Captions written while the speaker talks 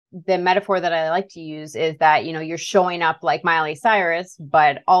the metaphor that I like to use is that, you're showing up like Miley Cyrus,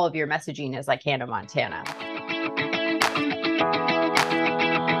 but all of your messaging is like Hannah Montana.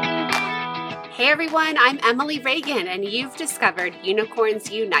 Hey everyone, I'm Emily Reagan, and you've discovered Unicorns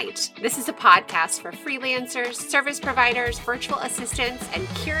Unite. This is a podcast for freelancers, service providers, virtual assistants, and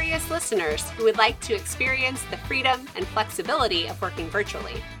curious listeners who would like to experience the freedom and flexibility of working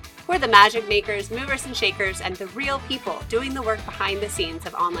virtually. We're the magic makers, movers and shakers, and the real people doing the work behind the scenes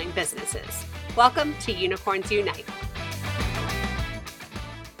of online businesses. Welcome to Unicorns Unite.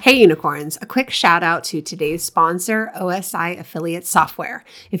 Hey Unicorns, a quick shout out to today's sponsor, OSI Affiliate Software.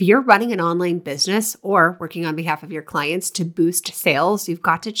 If you're running an online business or working on behalf of your clients to boost sales, you've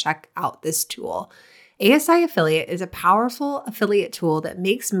got to check out this tool. ASI Affiliate is a powerful affiliate tool that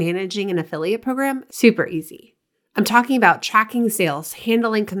makes managing an affiliate program super easy. I'm talking about tracking sales,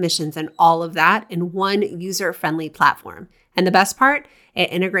 handling commissions, and all of that in one user-friendly platform. And the best part,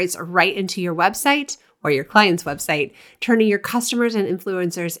 it integrates right into your website or your client's website, turning your customers and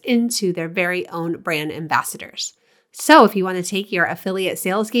influencers into their very own brand ambassadors. So if you want to take your affiliate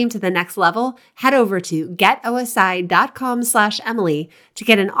sales game to the next level, head over to getosi.com/Emily to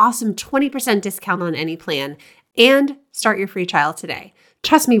get an awesome 20% discount on any plan and start your free trial today.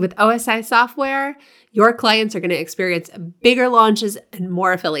 Trust me, with OSI software, your clients are going to experience bigger launches and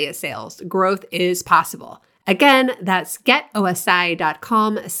more affiliate sales. Growth is possible. Again, that's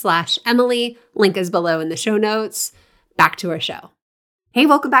getosi.com/Emily. Link is below in the show notes. Back to our show. Hey,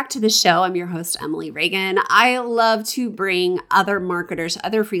 welcome back to the show. I'm your host, Emily Reagan. I love to bring other marketers,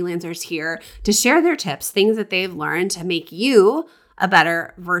 other freelancers here to share their tips, things that they've learned to make you a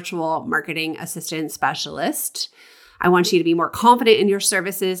better virtual marketing assistant specialist. I want you to be more confident in your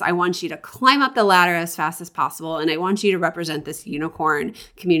services. I want you to climb up the ladder as fast as possible. And I want you to represent this unicorn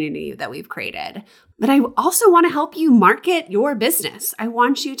community that we've created. But I also want to help you market your business. I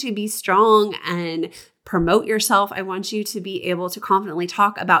want you to be strong and promote yourself. I want you to be able to confidently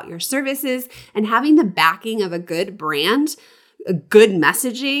talk about your services, and having the backing of a good brand, a good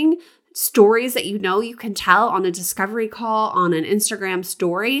messaging, stories that you can tell on a discovery call, on an Instagram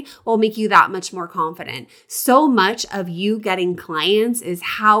story will make you that much more confident. So much of you getting clients is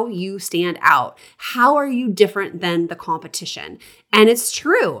how you stand out. How are you different than the competition? And it's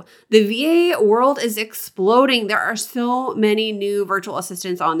true. The VA world is exploding. There are so many new virtual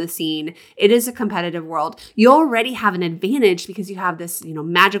assistants on the scene. It is a competitive world. You already have an advantage because you have this,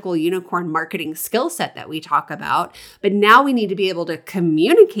 magical unicorn marketing skill set that we talk about. But now we need to be able to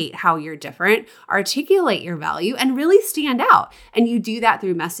communicate how you're different, articulate your value, and really stand out. And you do that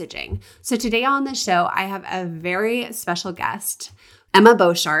through messaging. So today on the show, I have a very special guest, Emma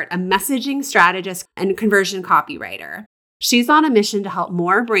Boshart, a messaging strategist and conversion copywriter. She's on a mission to help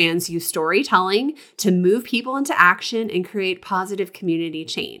more brands use storytelling to move people into action and create positive community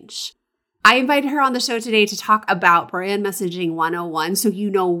change. I invited her on the show today to talk about brand messaging 101 so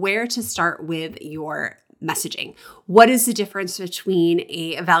you know where to start with your messaging. What is the difference between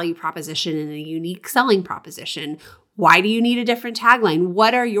a value proposition and a unique selling proposition? Why do you need a different tagline?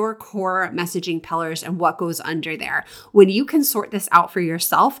 What are your core messaging pillars and what goes under there? When you can sort this out for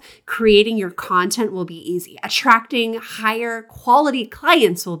yourself, creating your content will be easy. Attracting higher quality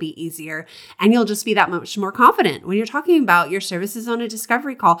clients will be easier, and you'll just be that much more confident. When you're talking about your services on a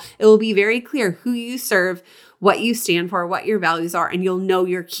discovery call, it will be very clear who you serve, what you stand for, what your values are, and you'll know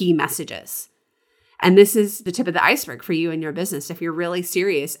your key messages. And this is the tip of the iceberg for you and your business. If you're really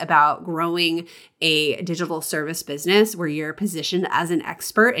serious about growing a digital service business where you're positioned as an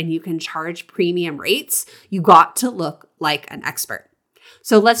expert and you can charge premium rates, you got to look like an expert.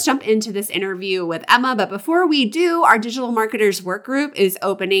 So let's jump into this interview with Emma. But before we do, our Digital Marketers Work Group is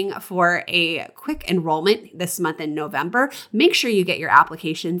opening for a quick enrollment this month in November. Make sure you get your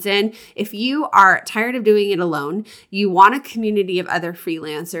applications in. If you are tired of doing it alone, you want a community of other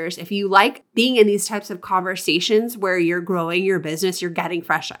freelancers, if you like being in these types of conversations where you're growing your business, you're getting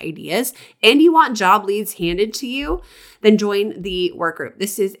fresh ideas, and you want job leads handed to you, then join the work group.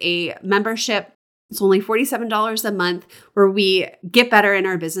 This is a membership. It's only $47 a month where we get better in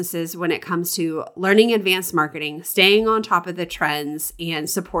our businesses when it comes to learning advanced marketing, staying on top of the trends, and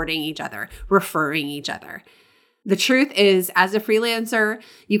supporting each other, referring each other. The truth is, as a freelancer,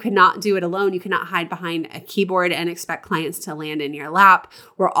 you cannot do it alone. You cannot hide behind a keyboard and expect clients to land in your lap.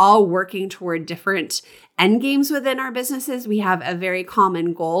 We're all working toward different end games within our businesses. We have a very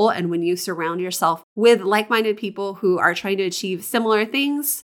common goal. And when you surround yourself with like-minded people who are trying to achieve similar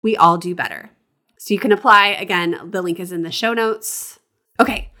things, we all do better. So you can apply. Again, the link is in the show notes.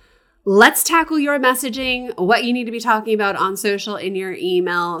 Okay, let's tackle your messaging, what you need to be talking about on social, in your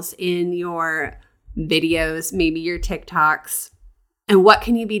emails, in your videos, maybe your TikToks. And what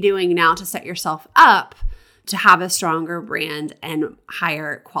can you be doing now to set yourself up to have a stronger brand and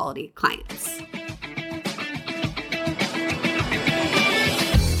higher quality clients?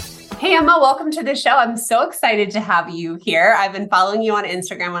 Hey, Emma, welcome to the show. I'm so excited to have you here. I've been following you on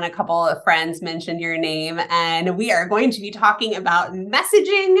Instagram when a couple of friends mentioned your name, and we are going to be talking about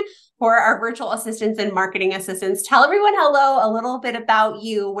messaging for our virtual assistants and marketing assistants. Tell everyone hello, a little bit about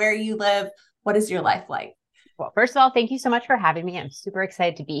you, where you live. What is your life like? Well, first of all, thank you so much for having me. I'm super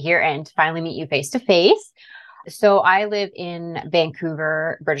excited to be here and to finally meet you face to face. So I live in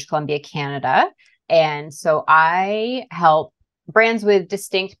Vancouver, British Columbia, Canada. And so I help brands with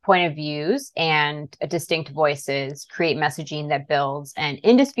distinct point of views and distinct voices create messaging that builds an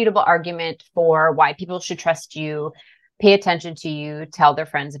indisputable argument for why people should trust you, pay attention to you, tell their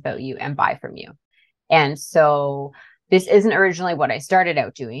friends about you, and buy from you. And so this isn't originally what I started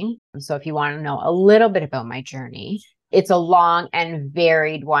out doing. So if you want to know a little bit about my journey, it's a long and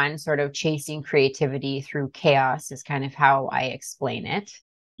varied one, sort of chasing creativity through chaos is kind of how I explain it.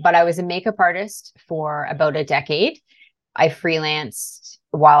 But I was a makeup artist for about a decade. I freelanced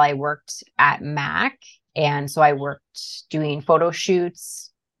while I worked at Mac. And so I worked doing photo shoots,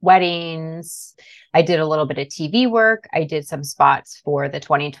 weddings. I did a little bit of TV work. I did some spots for the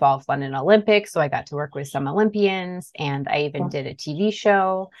 2012 London Olympics. So I got to work with some Olympians, and I even did a TV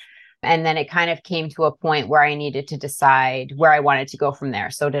show. And then it kind of came to a point where I needed to decide where I wanted to go from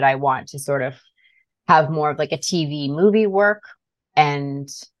there. So did I want to sort of have more of like a TV movie work? And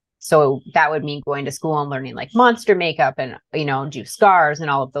so that would mean going to school and learning like monster makeup and, do scars and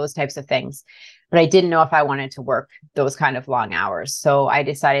all of those types of things. But I didn't know if I wanted to work those kind of long hours. So I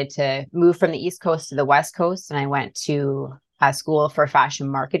decided to move from the East Coast to the West Coast. And I went to a school for fashion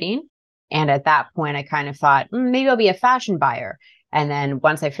marketing. And at that point, I kind of thought, maybe I'll be a fashion buyer. And then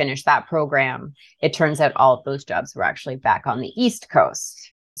once I finished that program, it turns out all of those jobs were actually back on the East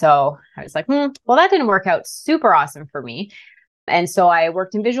Coast. So I was like, well, that didn't work out super awesome for me. And so I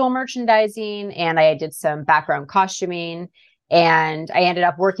worked in visual merchandising and I did some background costuming, and I ended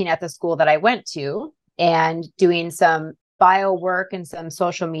up working at the school that I went to and doing some bio work and some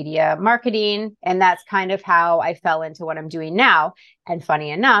social media marketing. And that's kind of how I fell into what I'm doing now. And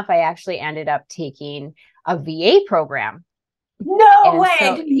funny enough, I actually ended up taking a VA program. No way.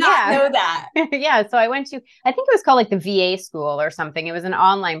 I did not know that. Yeah. So I went to, I think it was called like the VA school or something. It was an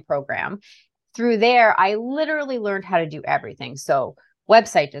online program. Through there, I literally learned how to do everything. So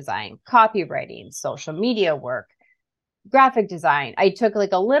website design, copywriting, social media work, graphic design. I took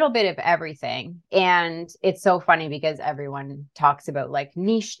like a little bit of everything. And it's so funny because everyone talks about like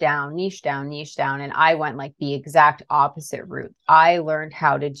niche down, niche down, niche down. And I went like the exact opposite route. I learned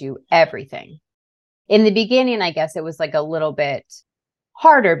how to do everything. In the beginning, I guess it was like a little bit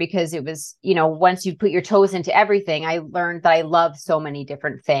harder because it was, once you put your toes into everything, I learned that I love so many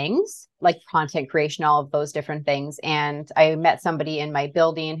different things, like content creation, all of those different things. And I met somebody in my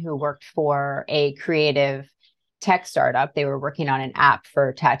building who worked for a creative tech startup. They were working on an app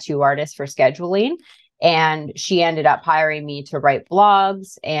for tattoo artists for scheduling. And she ended up hiring me to write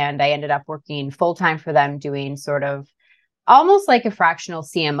blogs. And I ended up working full-time for them doing sort of almost like a fractional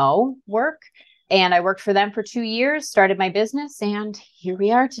CMO work. And I worked for them for 2 years, started my business, and here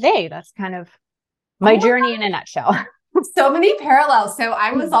we are today. That's kind of my journey in a nutshell. So many parallels. So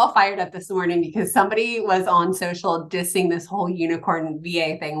I was all fired up this morning because somebody was on social dissing this whole unicorn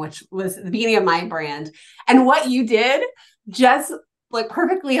VA thing, which was the beginning of my brand. And what you did just like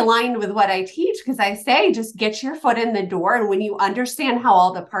perfectly aligned with what I teach, because I say, just get your foot in the door. And when you understand how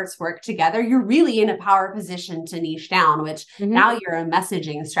all the parts work together, you're really in a power position to niche down, which now you're a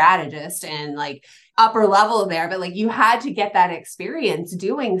messaging strategist and like upper level there, but like you had to get that experience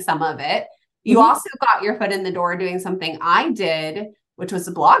doing some of it. You also got your foot in the door doing something I did, which was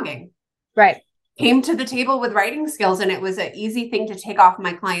blogging. Right. Came to the table with writing skills, and it was an easy thing to take off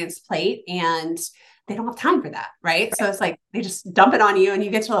my client's plate, and they don't have time for that, right? So it's like they just dump it on you and you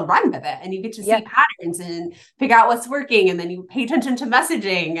get to run with it and you get to see patterns and figure out what's working, and then you pay attention to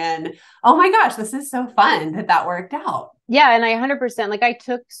messaging, and oh my gosh, this is so fun that worked out. Yeah. And I 100%, like I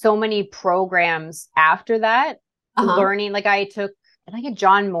took so many programs after that, learning, like I took like a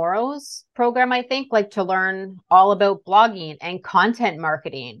John Morrow's program, I think, like to learn all about blogging and content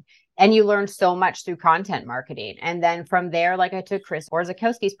marketing. And you learn so much through content marketing. And then from there, like I took Chris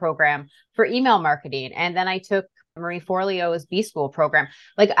Orzakowski's program for email marketing. And then I took Marie Forleo's B School program.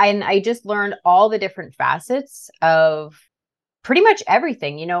 Like I just learned all the different facets of pretty much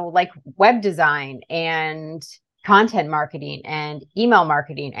everything, like web design and content marketing and email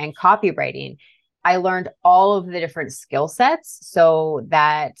marketing and copywriting. I learned all of the different skill sets so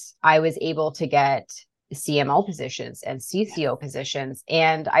that I was able to get CMO positions and CCO positions.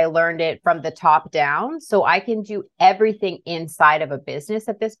 And I learned it from the top down. So I can do everything inside of a business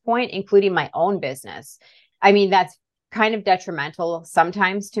at this point, including my own business. I mean, that's kind of detrimental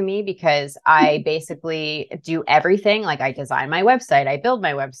sometimes to me because I basically do everything. Like I design my website, I build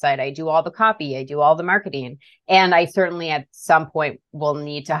my website, I do all the copy, I do all the marketing. And I certainly at some point will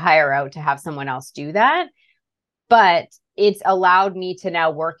need to hire out to have someone else do that. But it's allowed me to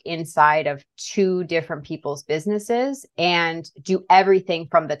now work inside of two different people's businesses and do everything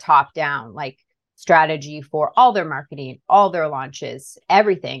from the top down, like strategy for all their marketing, all their launches,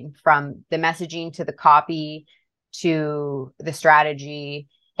 everything from the messaging to the copy to the strategy.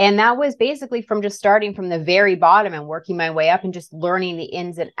 And that was basically from just starting from the very bottom and working my way up and just learning the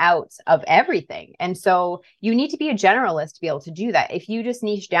ins and outs of everything. And so you need to be a generalist to be able to do that. If you just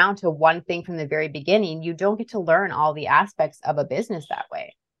niche down to one thing from the very beginning, you don't get to learn all the aspects of a business that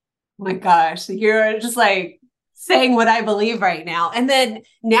way. Oh my gosh, you're just like saying what I believe right now. And then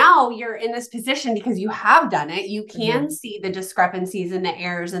now you're in this position because you have done it. You can see the discrepancies and the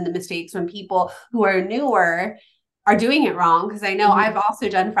errors and the mistakes when people who are newer are doing it wrong. Because I know I've also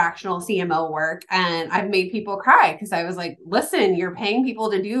done fractional CMO work and I've made people cry because I was like, listen, you're paying people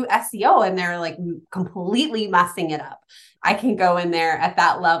to do SEO and they're like completely messing it up. I can go in there at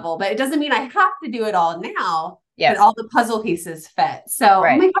that level, but it doesn't mean I have to do it all now. But all the puzzle pieces fit. So, oh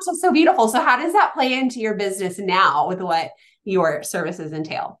my gosh, that's so beautiful. So how does that play into your business now with what your services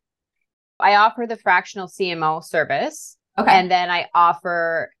entail? I offer the fractional CMO service. Okay. And then I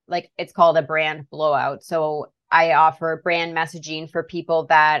offer, like, it's called a brand blowout. So I offer brand messaging for people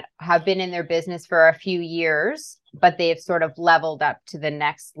that have been in their business for a few years, but they've sort of leveled up to the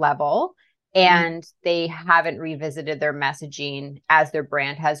next level and they haven't revisited their messaging as their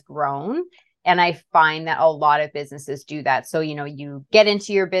brand has grown. And I find that a lot of businesses do that. So, you know, you get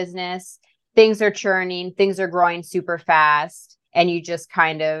into your business, things are churning, things are growing super fast, and you just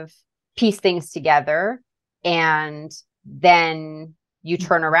kind of piece things together. And then you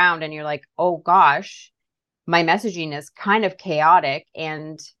turn around and you're like, oh gosh, my messaging is kind of chaotic.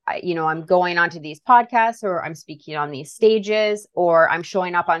 And, you know, I'm going onto these podcasts or I'm speaking on these stages or I'm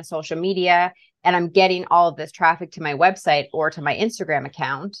showing up on social media and I'm getting all of this traffic to my website or to my Instagram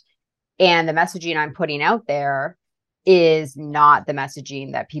account. And the messaging I'm putting out there is not the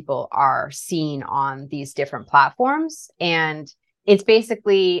messaging that people are seeing on these different platforms. And it's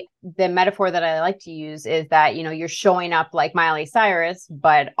basically the metaphor that I like to use is that, you know, you're showing up like Miley Cyrus,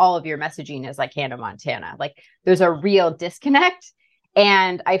 but all of your messaging is like Hannah Montana. Like there's a real disconnect.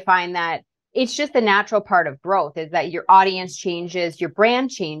 And I find that it's just the natural part of growth is that your audience changes, your brand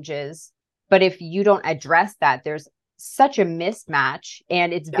changes. But if you don't address that, there's such a mismatch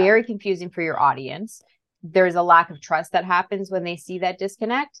and it's very confusing for your audience. There's a lack of trust that happens when they see that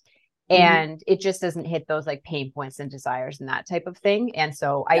disconnect and it just doesn't hit those like pain points and desires and that type of thing. And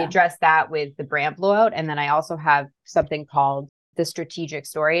so I address that with the brand blowout. And then I also have something called the strategic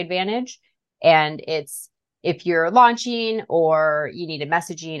story advantage. And it's if you're launching or you need a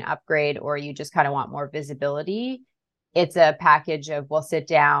messaging upgrade or you just kind of want more visibility, it's a package of we'll sit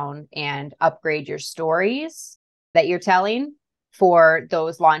down and upgrade your stories that you're telling for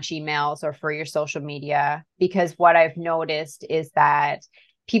those launch emails or for your social media. Because what I've noticed is that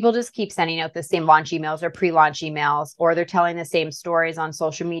people just keep sending out the same launch emails or pre-launch emails, or they're telling the same stories on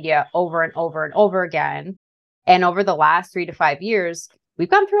social media over and over and over again. And over the last 3 to 5 years, we've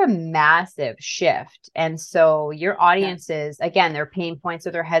gone through a massive shift. And so your audiences, again, their pain points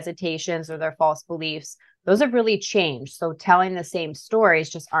or their hesitations or their false beliefs, those have really changed. So telling the same stories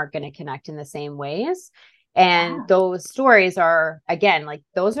just aren't going to connect in the same ways. And those stories are, again, like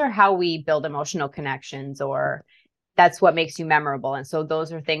those are how we build emotional connections, or that's what makes you memorable. And so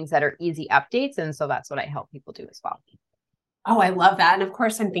those are things that are easy updates. And so that's what I help people do as well. Oh, I love that. And of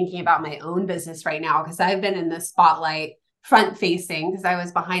course, I'm thinking about my own business right now because I've been in the spotlight front facing because I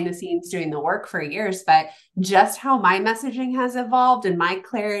was behind the scenes doing the work for years, but just how my messaging has evolved and my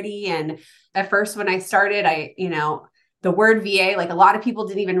clarity. And at first, when I started, the word VA, like a lot of people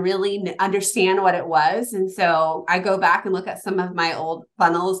didn't even really understand what it was. And so I go back and look at some of my old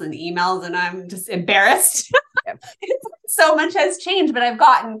funnels and emails and I'm just embarrassed. So much has changed, but I've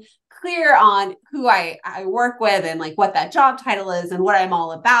gotten clear on who I work with and like what that job title is and what I'm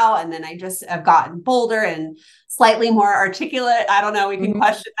all about. And then I just have gotten bolder and slightly more articulate. I don't know, we can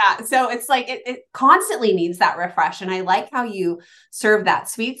question that. So it's like, it constantly needs that refresh. And I like how you serve that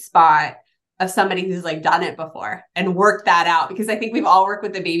sweet spot of somebody who's like done it before and worked that out, because I think we've all worked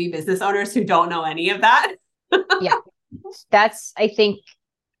with the baby business owners who don't know any of that. Yeah. I think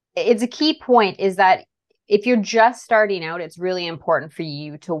it's a key point is that if you're just starting out, it's really important for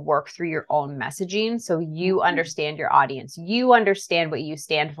you to work through your own messaging. So you understand your audience, you understand what you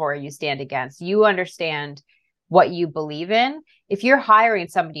stand for, you stand against, you understand what you believe in. If you're hiring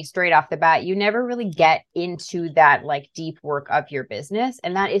somebody straight off the bat, you never really get into that like deep work of your business.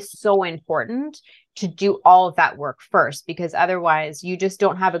 And that is so important to do all of that work first, because otherwise you just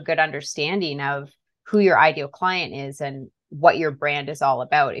don't have a good understanding of who your ideal client is and what your brand is all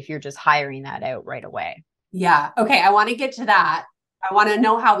about if you're just hiring that out right away. Yeah. Okay. I want to get to that. I want to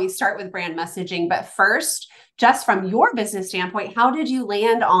know how we start with brand messaging. But first, just from your business standpoint, how did you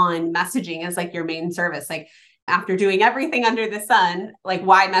land on messaging as like your main service? Like after doing everything under the sun, like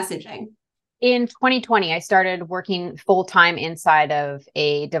why messaging? In 2020, I started working full-time inside of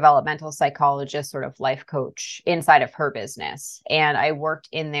a developmental psychologist, sort of life coach inside of her business. And I worked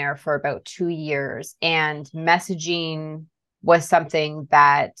in there for about 2 years. And messaging was something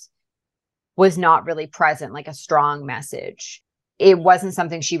that was not really present, like a strong message. It wasn't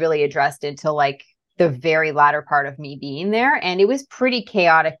something she really addressed until like the very latter part of me being there. And it was pretty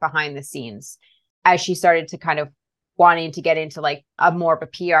chaotic behind the scenes as she started to kind of wanting to get into like a more of a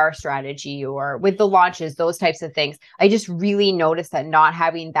PR strategy or with the launches, those types of things. I just really noticed that not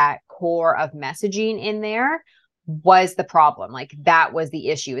having that core of messaging in there was the problem. Like that was the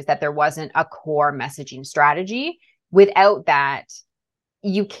issue, is that there wasn't a core messaging strategy. Without that,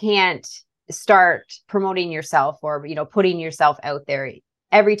 you can't start promoting yourself or, putting yourself out there.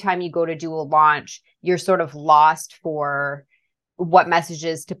 Every time you go to do a launch, you're sort of lost for what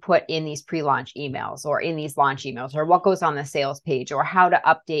messages to put in these pre-launch emails or in these launch emails, or what goes on the sales page, or how to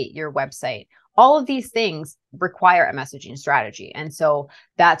update your website. All of these things require a messaging strategy. And so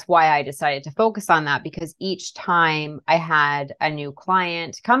that's why I decided to focus on that, because each time I had a new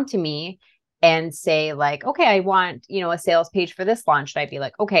client come to me and say like, okay, I want, a sales page for this launch. And I'd be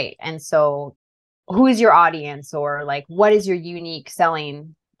like, okay. And so who is your audience, or like, what is your unique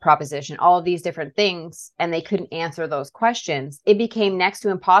selling proposition, all of these different things. And they couldn't answer those questions. It became next to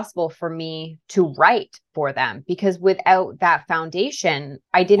impossible for me to write for them, because without that foundation,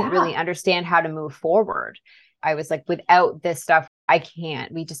 I didn't really understand how to move forward. I was like, without this stuff,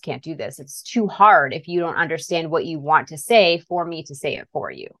 we just can't do this. It's too hard if you don't understand what you want to say for me to say it for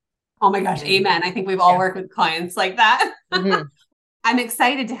you. Oh my gosh. Amen. I think we've all worked with clients like that. Mm-hmm. I'm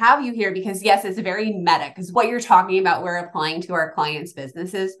excited to have you here because yes, it's very meta, because what you're talking about, we're applying to our clients'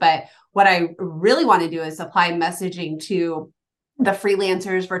 businesses. But what I really want to do is apply messaging to the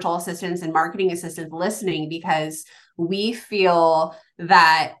freelancers, virtual assistants, and marketing assistants listening, because we feel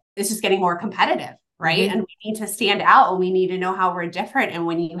that it's just getting more competitive, right? Mm-hmm. And we need to stand out, and we need to know how we're different. And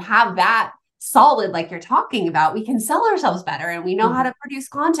when you have that solid, like you're talking about, we can sell ourselves better, and we know mm-hmm. how to produce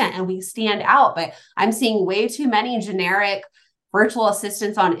content, and we stand out. But I'm seeing way too many generic virtual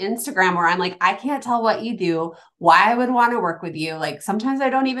assistants on Instagram where I'm like, I can't tell what you do, why I would want to work with you. Like sometimes I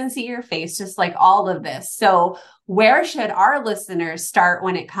don't even see your face, just like all of this. So where should our listeners start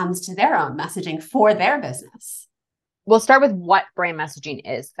when it comes to their own messaging for their business? We'll start with what brand messaging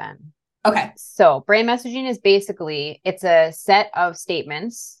is then. Okay. So brand messaging is basically, it's a set of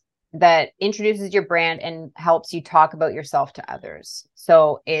statements that introduces your brand and helps you talk about yourself to others.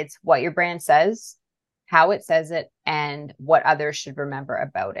 So it's what your brand says, how it says it, and what others should remember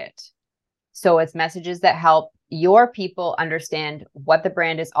about it. So it's messages that help your people understand what the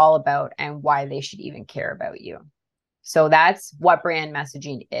brand is all about and why they should even care about you. So that's what brand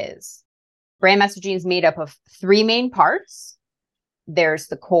messaging is. Brand messaging is made up of 3 main parts. There's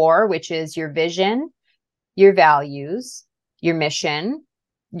the core, which is your vision, your values, your mission,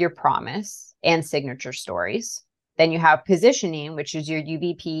 your promise, and signature stories. Then you have positioning, which is your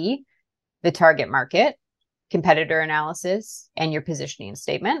UVP, the target market, competitor analysis, and your positioning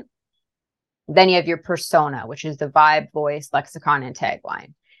statement. Then you have your persona, which is the vibe, voice, lexicon, and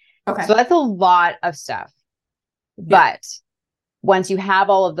tagline. Okay. So that's a lot of stuff. Yeah. But once you have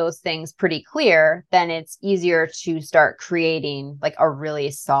all of those things pretty clear, then it's easier to start creating like a really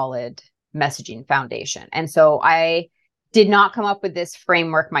solid messaging foundation. And so I did not come up with this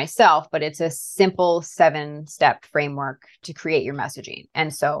framework myself, but it's a simple 7-step framework to create your messaging.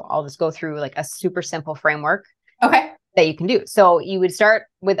 And so I'll just go through like a super simple framework that you can do. So you would start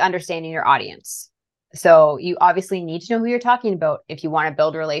with understanding your audience. So you obviously need to know who you're talking about if you want to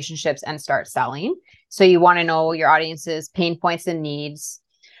build relationships and start selling. So you want to know your audience's pain points and needs,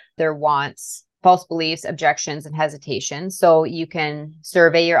 their wants, false beliefs, objections, and hesitations. So you can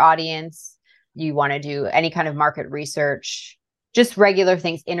survey your audience. You want to do any kind of market research, just regular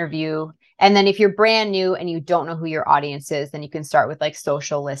things, interview. And then if you're brand new and you don't know who your audience is, then you can start with like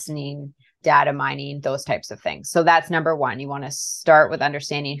social listening, data mining, those types of things. So that's number 1. You want to start with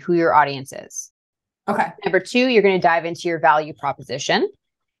understanding who your audience is. Okay. Number two, you're going to dive into your value proposition.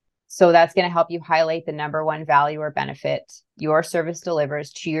 So that's going to help you highlight the number one value or benefit your service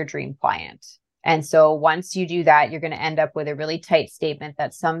delivers to your dream client. And so once you do that, you're going to end up with a really tight statement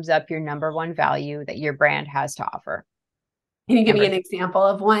that sums up your number one value that your brand has to offer. Can you give me an example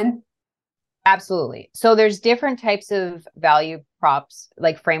of one? Absolutely. So there's different types of value props,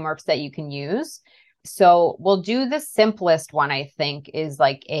 like frameworks that you can use. So we'll do the simplest one, I think, is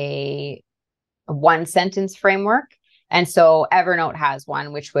like a one sentence framework. And so Evernote has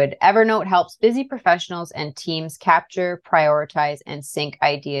one, which would Evernote helps busy professionals and teams capture, prioritize, and sync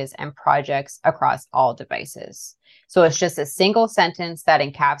ideas and projects across all devices. So it's just a single sentence that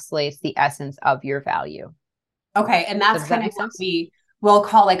encapsulates the essence of your value. Okay. And that's kind of what we will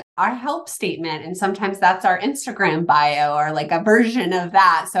call like our help statement. And sometimes that's our Instagram bio or like a version of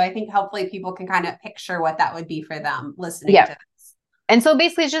that. So I think hopefully people can kind of picture what that would be for them listening to this. And so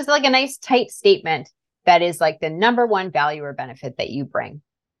basically it's just like a nice tight statement that is like the number one value or benefit that you bring.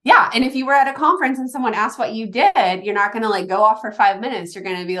 Yeah. And if you were at a conference and someone asked what you did, you're not going to like go off for 5 minutes. You're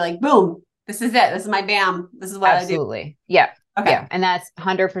going to be like, boom, this is it. This is my bam. This is what I do. Absolutely. Yeah. Okay. Yeah. And that's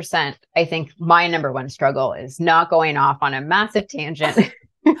 100%. I think my number one struggle is not going off on a massive tangent.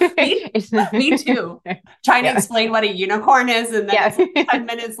 Me too. Trying to explain what a unicorn is. And then it's like 10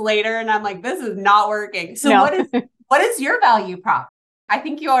 minutes later and I'm like, this is not working. So what is your value prop? I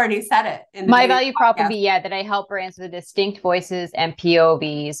think you already said it. In my value prop would be, that I help brands with distinct voices and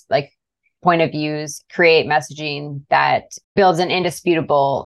POVs, like point of views, create messaging that builds an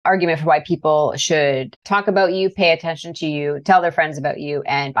indisputable argument for why people should talk about you, pay attention to you, tell their friends about you,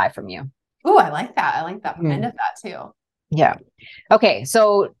 and buy from you. Oh, I like that. I like that end of that too. Yeah. Okay.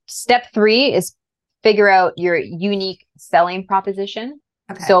 So step 3 is figure out your unique selling proposition.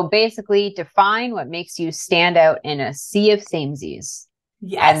 Okay. So basically define what makes you stand out in a sea of samesies.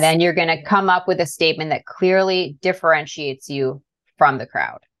 Yes. And then you're going to come up with a statement that clearly differentiates you from the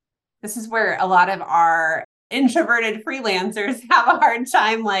crowd. This is where a lot of our introverted freelancers have a hard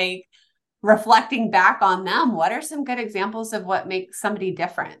time, like reflecting back on them. What are some good examples of what makes somebody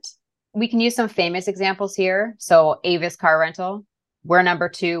different? We can use some famous examples here. So Avis Car Rental, we're number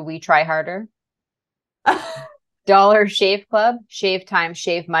 2, we try harder. Dollar Shave Club, shave time,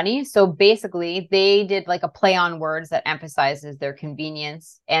 shave money. So basically they did like a play on words that emphasizes their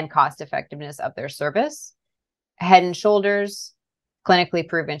convenience and cost effectiveness of their service. Head and Shoulders, clinically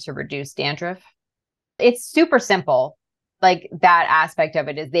proven to reduce dandruff. It's super simple. Like that aspect of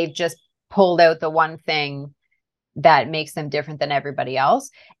it is they've just pulled out the one thing that makes them different than everybody else.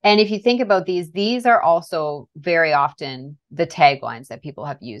 And if you think about these are also very often the taglines that people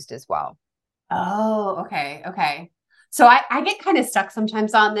have used as well. Oh, okay. Okay. So I get kind of stuck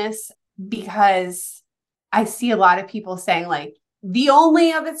sometimes on this because I see a lot of people saying like the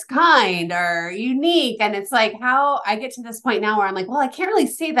only of its kind or unique. And it's like how I get to this point now where I'm like, well, I can't really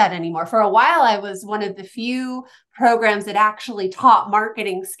say that anymore. For a while, I was one of the few programs that actually taught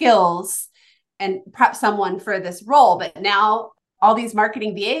marketing skills and prep someone for this role. But now all these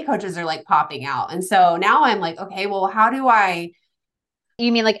marketing VA coaches are like popping out. And so now I'm like, okay, well, how do I...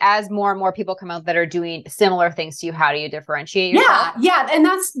 You mean like as more and more people come out that are doing similar things to you, how do you differentiate yourself? Yeah. And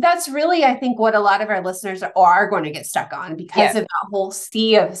that's really, I think, what a lot of our listeners are going to get stuck on because of that whole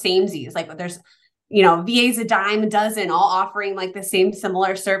sea of samesies. Like there's, VAs a dime a dozen, all offering like the same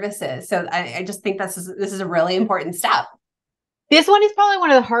similar services. So I just think this is a really important step. This one is probably one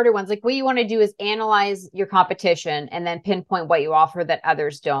of the harder ones. Like what you want to do is analyze your competition and then pinpoint what you offer that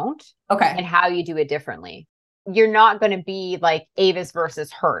others don't. Okay. And how you do it differently. You're not going to be like Avis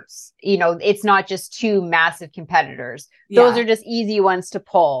versus Hertz. It's not just two massive competitors. Those are just easy ones to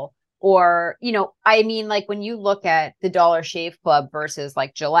pull. Or, I mean, like when you look at the Dollar Shave Club versus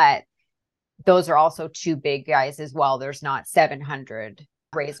like Gillette, those are also two big guys as well. There's not 700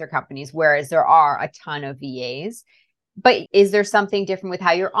 razor companies, whereas there are a ton of VAs. But is there something different with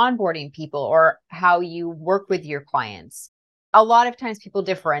how you're onboarding people or how you work with your clients? A lot of times people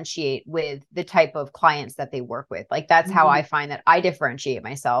differentiate with the type of clients that they work with. Like that's how I find that I differentiate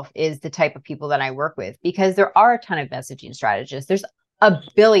myself is the type of people that I work with, because there are a ton of messaging strategists. There's a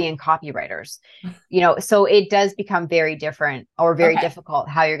billion copywriters, so it does become very different or very difficult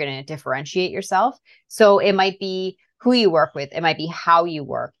how you're going to differentiate yourself. So it might be who you work with. It might be how you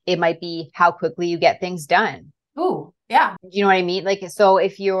work. It might be how quickly you get things done. Ooh, yeah. You know what I mean? Like, so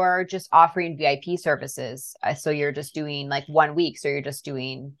if you're just offering VIP services, so you're just doing like 1 week, so you're just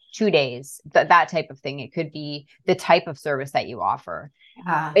doing 2 days, that type of thing. It could be the type of service that you offer.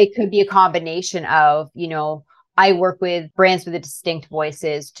 It could be a combination of, I work with brands with distinct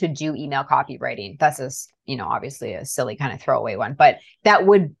voices to do email copywriting. That's obviously a silly kind of throwaway one, but that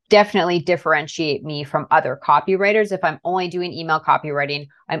would definitely differentiate me from other copywriters. If I'm only doing email copywriting,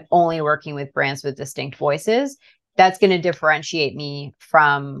 I'm only working with brands with distinct voices. That's going to differentiate me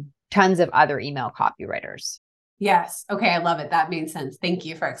from tons of other email copywriters. Yes. Okay. I love it. That made sense. Thank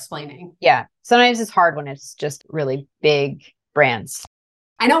you for explaining. Yeah. Sometimes it's hard when it's just really big brands.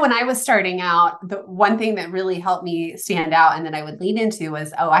 I know when I was starting out, the one thing that really helped me stand out and that I would lean into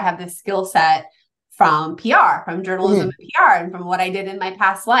was, I have this skill set from PR, from journalism and PR, and from what I did in my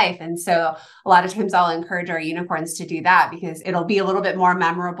past life. And so a lot of times I'll encourage our unicorns to do that because it'll be a little bit more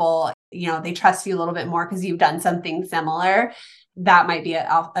memorable. They trust you a little bit more because you've done something similar. That might be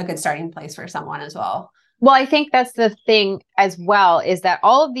a good starting place for someone as well. Well, I think that's the thing as well, is that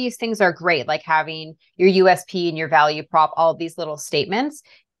all of these things are great, like having your USP and your value prop, all of these little statements.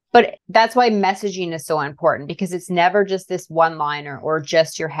 But that's why messaging is so important, because it's never just this one liner or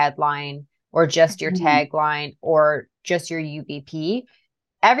just your headline or just your tagline or just your UVP.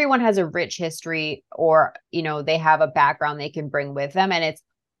 Everyone has a rich history, or, they have a background they can bring with them. And it's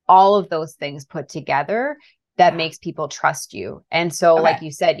all of those things put together that makes people trust you. And so, like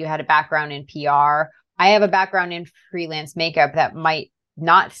you said, you had a background in PR. I have a background in freelance makeup that might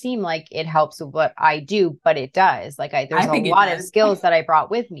not seem like it helps with what I do, but it does. There's a lot of skills that I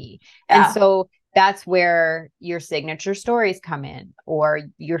brought with me. Yeah. And so that's where your signature stories come in, or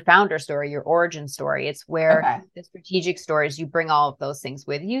your founder story, your origin story. It's where the strategic stories, you bring all of those things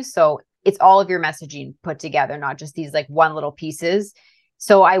with you. So it's all of your messaging put together, not just these one little pieces.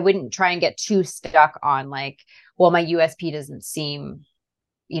 So I wouldn't try and get too stuck on my USP doesn't seem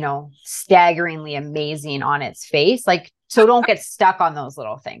staggeringly amazing on its face. So don't get stuck on those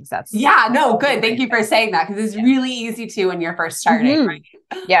little things. Good. Thank you for saying that, because it's really easy to when you're first starting. Right?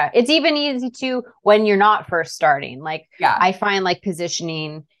 Yeah. It's even easy to when you're not first starting. I find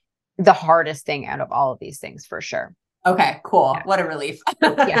positioning the hardest thing out of all of these things for sure. Okay, cool. Yeah. What a relief.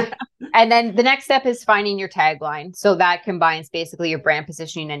 Yeah. And then the next step is finding your tagline. So that combines basically your brand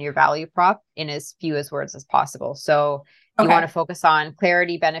positioning and your value prop in as few as words as possible. So you want to focus on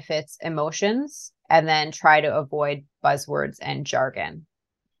clarity, benefits, emotions, and then try to avoid buzzwords and jargon.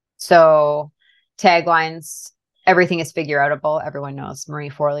 So taglines, everything is figure outable. Everyone knows Marie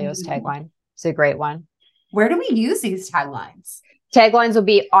Forleo's tagline. It's a great one. Where do we use these taglines? Taglines will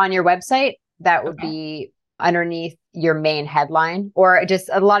be on your website. That would be underneath your main headline, or just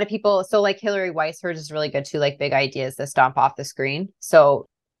a lot of people. So Hillary Weiss, hers is really good too, big ideas that stomp off the screen. So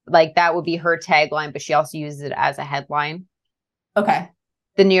that would be her tagline, but she also uses it as a headline. Okay.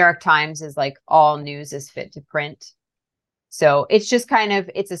 The New York Times is all news is fit to print. So it's just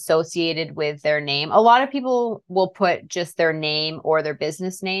it's associated with their name. A lot of people will put just their name or their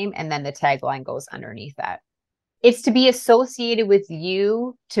business name, and then the tagline goes underneath that. It's to be associated with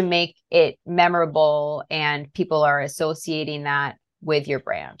you to make it memorable, and people are associating that with your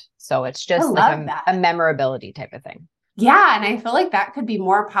brand. So it's just a memorability type of thing. Yeah. And I feel like that could be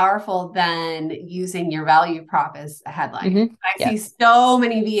more powerful than using your value prop as a headline. I see so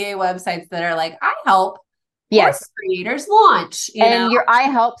many VA websites that are I help course creators launch. Your I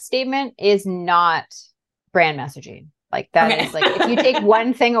help statement is not brand messaging. That is if you take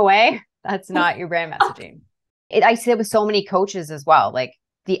one thing away, that's not your brand messaging. I see it with so many coaches as well.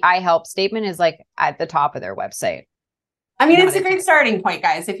 The I help statement is at the top of their website. I mean, it's a great starting point,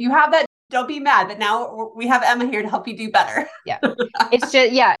 guys. If you have that, don't be mad, but now we have Emma here to help you do better. Yeah. It's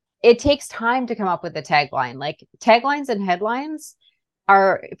just, it takes time to come up with the tagline. Taglines and headlines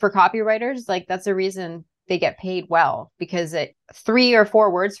are for copywriters. That's the reason they get paid well, because 3 or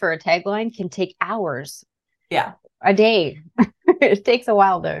 4 words for a tagline can take hours. Yeah. A day. It takes a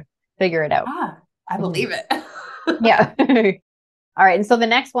while to figure it out. I believe it. Yeah. All right. And so the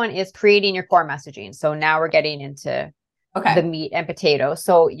next one is creating your core messaging. So now we're getting into the meat and potatoes.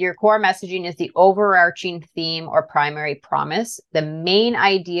 So your core messaging is the overarching theme or primary promise, the main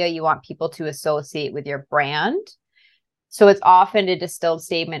idea you want people to associate with your brand. So it's often a distilled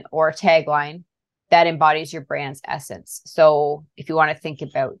statement or tagline that embodies your brand's essence. So if you want to think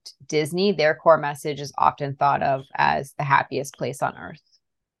about Disney, their core message is often thought of as the happiest place on earth.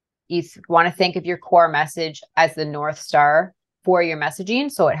 If you want to think of your core message as the North Star for your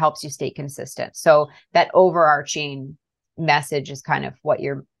messaging, so it helps you stay consistent. So that overarching message is kind of what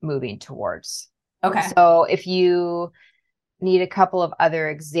you're moving towards. Okay. So if you need a couple of other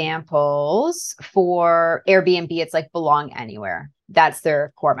examples for Airbnb, it's belong anywhere. That's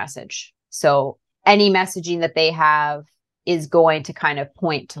their core message. So any messaging that they have is going to kind of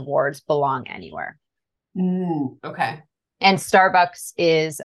point towards belong anywhere. Okay. And Starbucks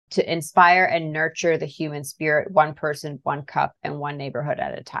is to inspire and nurture the human spirit, one person, one cup, and one neighborhood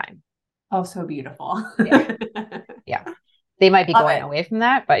at a time. Oh, so beautiful. Yeah. Yeah. They might be going it. away from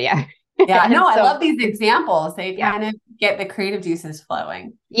that, but yeah. Yeah, no, I So, love these examples. They yeah. kind of get the creative juices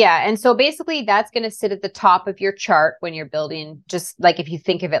flowing. Yeah. And so basically that's going to sit at the top of your chart when you're building, just like if you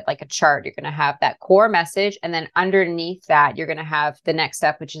think of it like a chart, you're going to have that core message. And then underneath that, you're going to have the next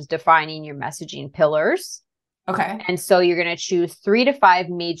step, which is defining your messaging pillars. Okay. And so you're going to choose 3 to 5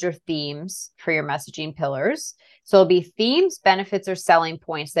 major themes for your messaging pillars. So it'll be themes, benefits, or selling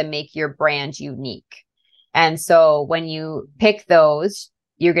points that make your brand unique. And so when you pick those,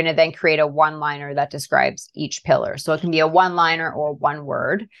 you're going to then create a one-liner that describes each pillar. So it can be a one-liner or one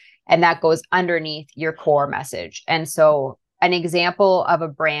word, and that goes underneath your core message. And so an example of a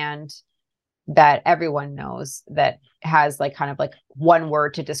brand that everyone knows that has like kind of like one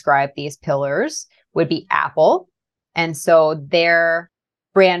word to describe these pillars would be Apple. And so their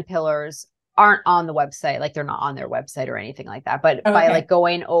brand pillars aren't on the website, like they're not on their website or anything like that. But by like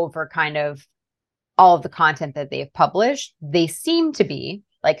going over kind of all of the content that they've published, they seem to be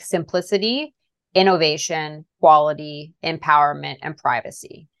like simplicity, innovation, quality, empowerment, and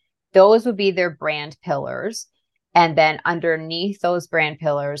privacy. Those would be their brand pillars. And then underneath those brand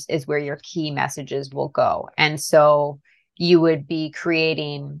pillars is where your key messages will go. And so you would be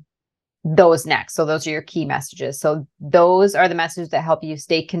creating those next. So those are your key messages. So those are the messages that help you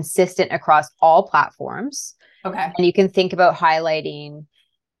stay consistent across all platforms. Okay. And you can think about highlighting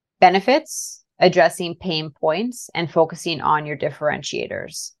benefits, addressing pain points, and focusing on your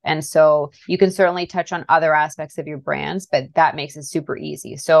differentiators. And so you can certainly touch on other aspects of your brands, but that makes it super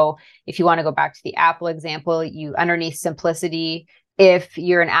easy. So if you want to go back to the Apple example, you underneath simplicity, if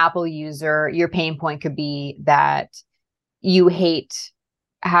you're an Apple user, your pain point could be that you hate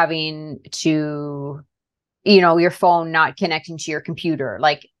having to, your phone not connecting to your computer,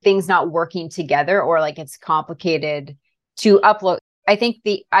 like things not working together, or like it's complicated to upload. I think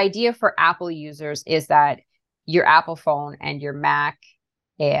the idea for Apple users is that your Apple phone and your Mac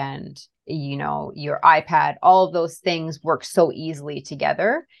and, your iPad, all of those things work so easily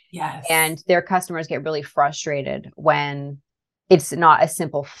together. Yes. And their customers get really frustrated when it's not a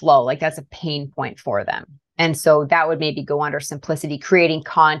simple flow. Like that's a pain point for them. And so that would maybe go under simplicity, creating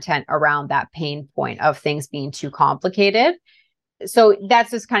content around that pain point of things being too complicated. So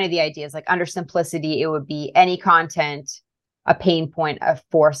that's just kind of the idea. Is like under simplicity, it would be any content, a pain point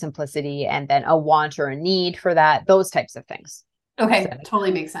for simplicity, and then a want or a need for that, those types of things. Okay,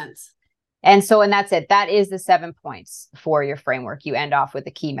 totally makes sense. And that's it. That is the 7 points for your framework. You end off with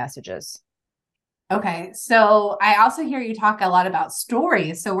the key messages. Okay, so I also hear you talk a lot about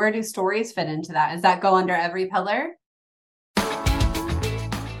stories. So where do stories fit into that? Does that go under every pillar?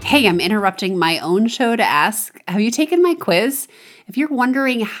 Hey, I'm interrupting my own show to ask, have you taken my quiz? If you're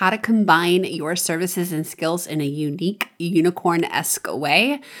wondering how to combine your services and skills in a unique, unicorn-esque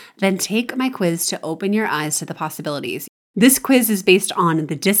way, then take my quiz to open your eyes to the possibilities. This quiz is based on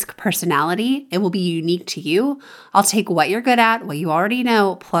the DISC personality. It will be unique to you. I'll take what you're good at, what you already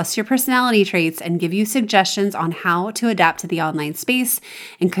know, plus your personality traits, and give you suggestions on how to adapt to the online space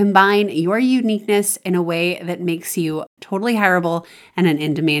and combine your uniqueness in a way that makes you totally hireable and an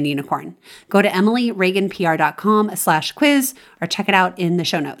in-demand unicorn. Go to emilyreaganpr.com/quiz or check it out in the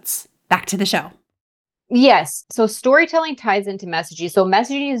show notes. Back to the show. Yes. So storytelling ties into messaging. So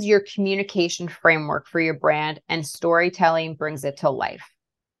messaging is your communication framework for your brand, and storytelling brings it to life.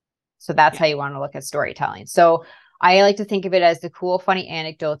 So that's how you want to look at storytelling. So I like to think of it as the cool, funny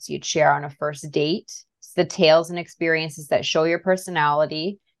anecdotes you'd share on a first date. It's the tales and experiences that show your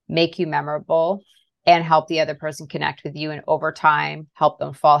personality, make you memorable, and help the other person connect with you. And over time, help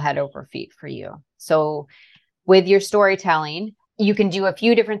them fall head over feet for you. So with your storytelling, you can do a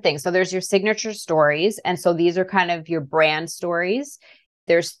few different things. So there's your signature stories. And so these are kind of your brand stories.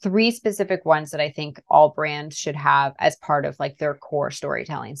 There's 3 specific ones that I think all brands should have as part of like their core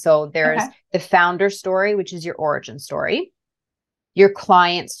storytelling. So there's the founder story, which is your origin story, your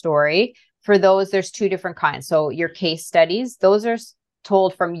client story. For those, there's 2 different kinds. So your case studies, those are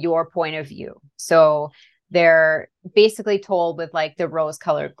told from your point of view. So they're basically told with like the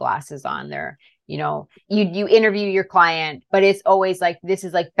rose-colored glasses on there. You interview your client, but it's always like, this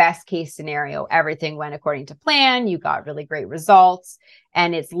is like best case scenario. Everything went according to plan. You got really great results,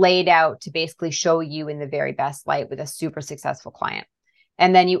 and it's laid out to basically show you in the very best light with a super successful client.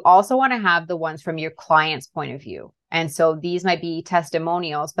 And then you also want to have the ones from your client's point of view. And so these might be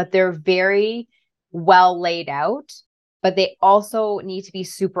testimonials, but they're very well laid out, but they also need to be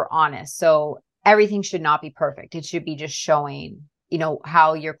super honest. So everything should not be perfect. It should be just showing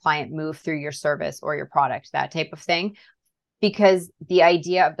how your client moved through your service or your product, that type of thing. because the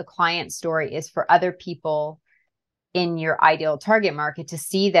idea of the client story is for other people in your ideal target market to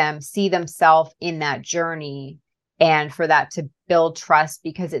see themselves in that journey, and for that to build trust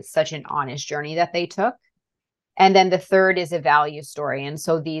because it's such an honest journey that they took. And then the third is a value story. And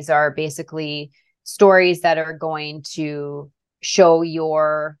so these are basically stories that are going to show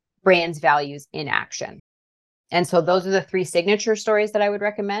your brand's values in action. And so those are the three signature stories that I would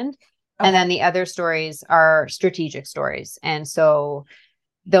recommend. Okay. And then the other stories are strategic stories. And so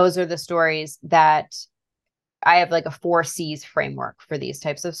those are the stories that I have like a 4Cs framework for these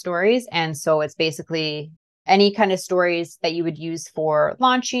types of stories. And so it's basically any kind of stories that you would use for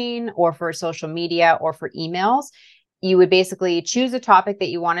launching or for social media or for emails. You would basically choose a topic that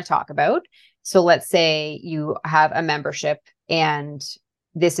you want to talk about. So let's say you have a membership and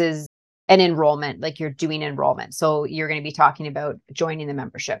this is an enrollment, like you're doing enrollment. So you're going to be talking about joining the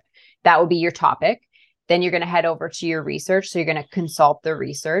membership. That will be your topic. Then you're going to head over to your research. So you're going to consult the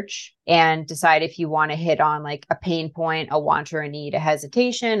research and decide if you want to hit on like a pain point, a want or a need, a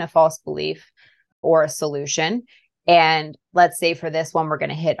hesitation, a false belief, or a solution. And let's say for this one, we're going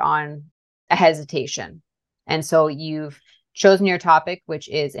to hit on a hesitation. And so you've chosen your topic, which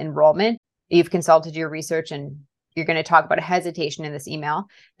is enrollment. You've consulted your research and you're going to talk about a hesitation in this email.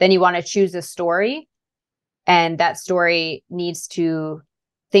 Then you want to choose a story, and that story needs to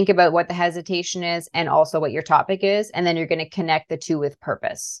think about what the hesitation is and also what your topic is. And then you're going to connect the two with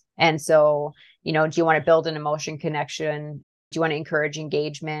purpose. And so, do you want to build an emotion connection? Do you want to encourage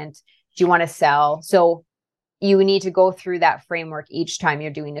engagement? Do you want to sell? So you need to go through that framework each time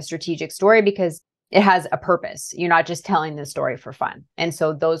you're doing a strategic story because it has a purpose. You're not just telling the story for fun. And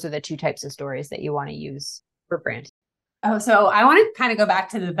so those are the two types of stories that you want to use for brand. Oh, so I want to kind of go back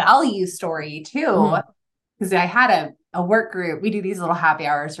to the value story too, because I had a work group. We do these little happy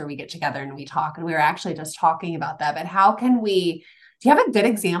hours where we get together and we talk, and we were actually just talking about that. But how can do you have a good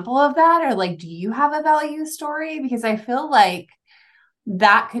example of that? Or like, do you have a value story? Because I feel like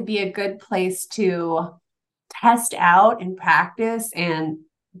that could be a good place to test out and practice and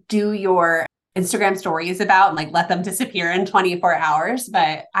do your Instagram stories about and like let them disappear in 24 hours.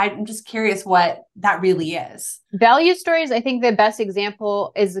 But I'm just curious what that really is. Value stories, I think the best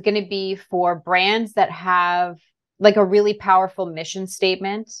example is going to be for brands that have like a really powerful mission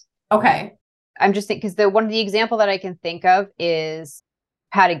statement. Okay. I'm just thinking because one of the example that I can think of is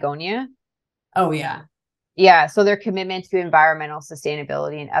Patagonia. Oh yeah. Yeah. So their commitment to environmental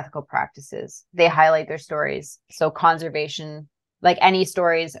sustainability and ethical practices, they highlight their stories. So conservation, like any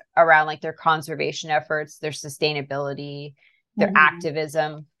stories around like their conservation efforts, their sustainability, their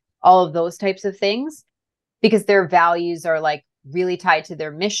activism, all of those types of things, because their values are like really tied to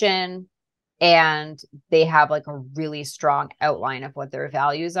their mission and they have like a really strong outline of what their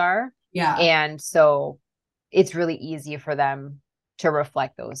values are. Yeah. And so it's really easy for them to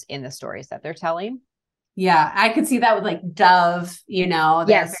reflect those in the stories that they're telling. Yeah, I could see that with like Dove,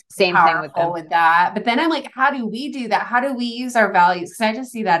 yes, same thing with them. With that. But then I'm like, how do we do that? How do we use our values? Because I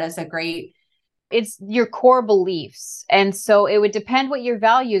just see that as it's your core beliefs. And so it would depend what your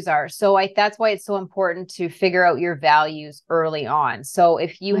values are. So that's why it's so important to figure out your values early on. So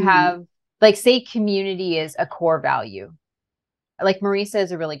if you have, like, say community is a core value. Like Marisa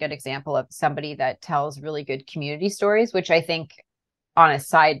is a really good example of somebody that tells really good community stories, which I think on a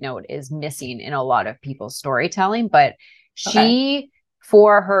side note is missing in a lot of people's storytelling. But she,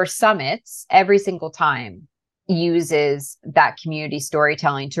 for her summits, every single time uses that community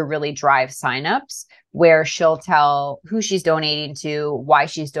storytelling to really drive signups, where she'll tell who she's donating to, why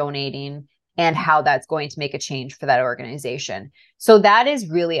she's donating, and how that's going to make a change for that organization. So that is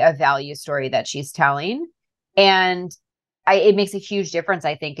really a value story that she's telling. And it makes a huge difference,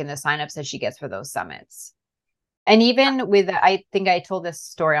 I think, in the signups that she gets for those summits. And even with, I think I told this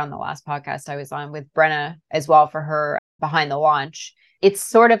story on the last podcast I was on with Brenna as well for her Behind the Launch. It's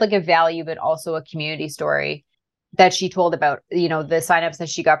sort of like a value, but also a community story that she told about, the signups that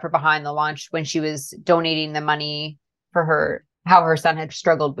she got for Behind the Launch when she was donating the money for how her son had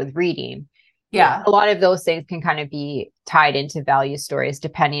struggled with reading. Yeah. A lot of those things can kind of be tied into value stories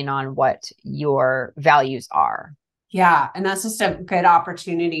depending on what your values are. Yeah. And that's just a good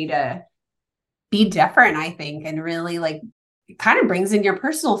opportunity to be different, I think, and really like it kind of brings in your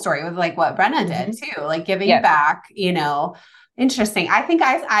personal story with like what Brenna did too, like giving back, interesting. I think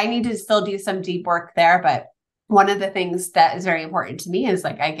I need to still do some deep work there, but one of the things that is very important to me is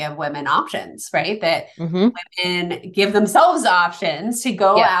like I give women options, right? That women give themselves options to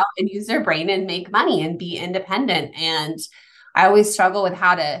go out and use their brain and make money and be independent. And I always struggle with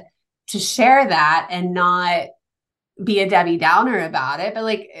how to share that and not be a Debbie Downer about it, but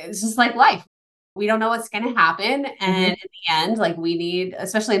like it's just like life. we don't know what's going to happen. And in the end, like we need,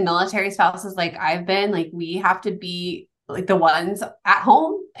 especially military spouses, like I've been, like we have to be like the ones at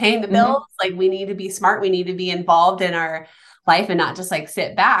home paying the bills. Like we need to be smart. We need to be involved in our life and not just like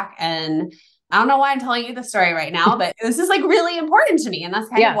sit back. And I don't know why I'm telling you the story right now, but this is like really important to me. And that's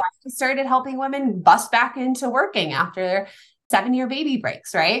kind of why I started helping women bust back into working after 7-year baby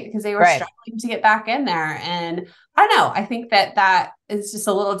breaks, right? Because they were struggling to get back in there. And I don't know. I think that is just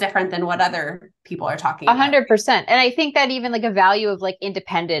a little different than what other people are talking about. 100%. And I think that even like a value of like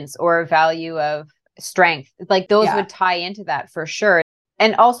independence or a value of strength, like those would tie into that for sure.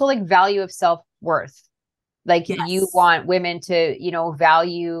 And also like value of self-worth. Like you want women to, you know,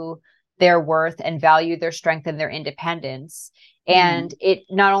 value their worth and value their strength and their independence. And it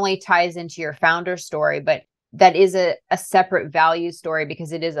not only ties into your founder story, but that is a separate value story,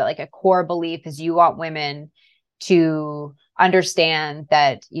 because it is like a core belief is you want women to understand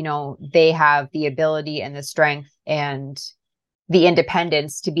that, you know, they have the ability and the strength and the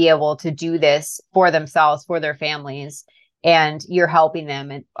independence to be able to do this for themselves, for their families, and you're helping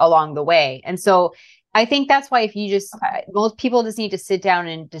them along the way. And so I think that's why if you just, most people just need to sit down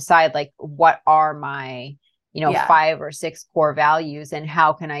and decide like, what are my, you know, 5 or 6 core values, and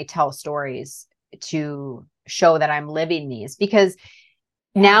how can I tell stories to show that I'm living these? Because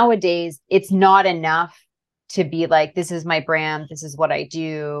nowadays it's not enough to be like, this is my brand, this is what I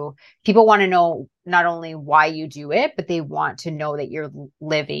do. People want to know not only why you do it, but they want to know that you're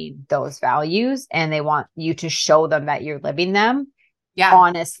living those values, and they want you to show them that you're living them.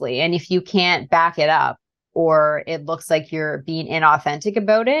 Honestly. And if you can't back it up, or it looks like you're being inauthentic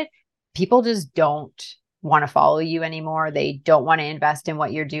about it, people just don't want to follow you anymore. They don't want to invest in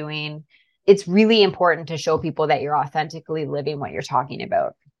what you're doing. It's really important to show people that you're authentically living what you're talking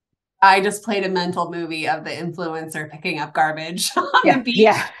about. I just played a mental movie of the influencer picking up garbage on the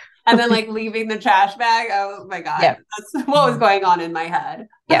beach and then like leaving the trash bag. Oh my God. That's what was going on in my head.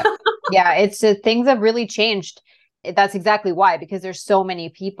 It's things have really changed. That's exactly why, because there's so many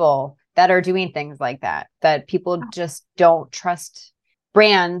people that are doing things like that people just don't trust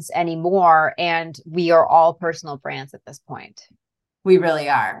brands anymore. And we are all personal brands at this point. We really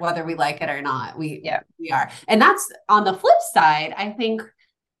are, whether we like it or not. We are. And that's on the flip side. I think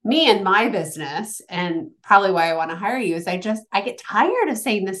me and my business, and probably why I want to hire you, is I get tired of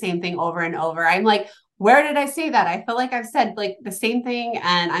saying the same thing over and over. I'm like, where did I say that? I feel like I've said like the same thing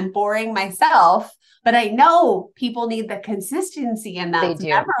and I'm boring myself, but I know people need the consistency and that's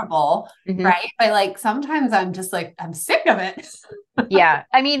memorable, right? But like, sometimes I'm just like, I'm sick of it.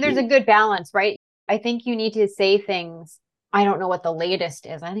 I mean, there's a good balance, right? I think you need to say things. I don't know what the latest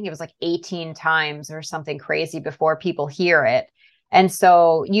is. I think it was like 18 times or something crazy before people hear it. And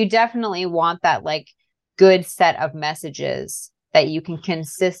so you definitely want that like good set of messages that you can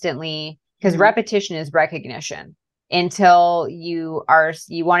consistently, because repetition is recognition, until you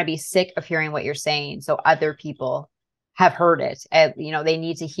want to be sick of hearing what you're saying. So other people have heard it, and, you know, they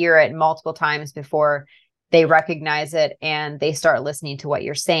need to hear it multiple times before they recognize it and they start listening to what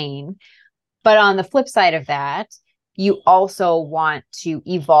you're saying. But on the flip side of that, you also want to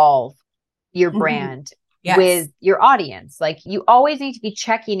evolve your brand with your audience. Like you always need to be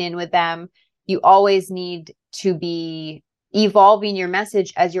checking in with them. You always need to be evolving your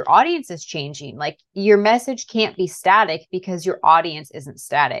message as your audience is changing. Like your message can't be static because your audience isn't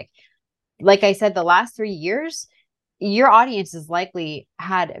static. Like I said, the last 3 years, your audience has likely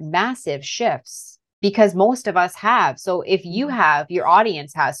had massive shifts because most of us have. So if you have, your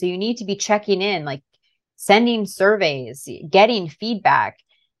audience has. So you need to be checking in, like sending surveys, getting feedback,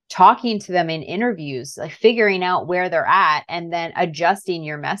 talking to them in interviews, like figuring out where they're at, and then adjusting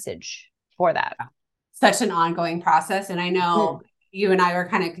your message for that. Such an ongoing process. And I know you and I were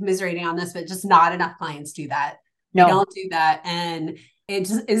kind of commiserating on this, but just not enough clients do that. No. They don't do that. And it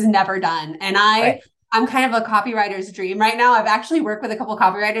just is never done. And I'm kind of a copywriter's dream right now. I've actually worked with a couple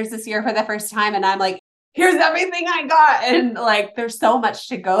copywriters this year for the first time. And I'm like, here's everything I got. And like, there's so much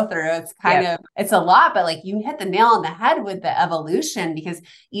to go through. It's kind of, it's a lot, but like you hit the nail on the head with the evolution, because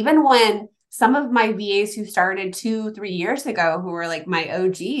even when some of my VAs who started 2-3 years ago, who were like my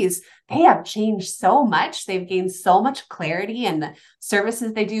OGs, they have changed so much. They've gained so much clarity in the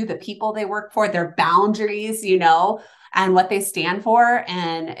services they do, the people they work for, their boundaries, you know, and what they stand for.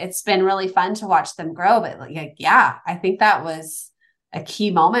 And it's been really fun to watch them grow. But like, yeah, I think that was a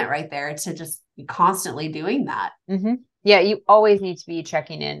key moment right there, to just be constantly doing that. Yeah, you always need to be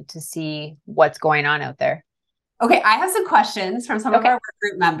checking in to see what's going on out there. Okay, I have some questions from some of our work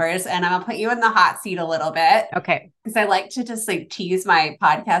group members, and I'm gonna put you in the hot seat a little bit. Okay. Because I like to just like tease my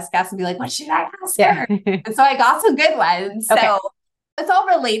podcast guests and be like, what should I ask her? And so I got some good ones. So It's all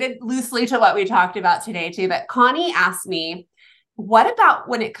related loosely to what we talked about today too, but Connie asked me, what about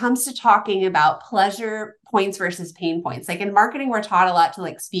when it comes to talking about pleasure points versus pain points? Like in marketing, we're taught a lot to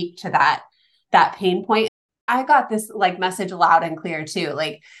like speak to that pain point. I got this like message loud and clear too.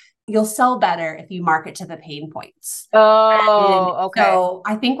 Like you'll sell better if you market to the pain points. And Oh, okay. so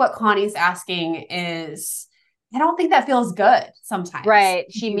I think what Connie's asking is, I don't think that feels good sometimes Right.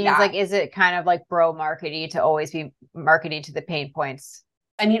 to She do means that. like, is it kind of like bro marketing to always be marketing to the pain points?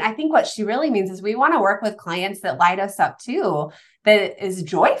 I mean, I think what she really means is we want to work with clients that light us up too, that is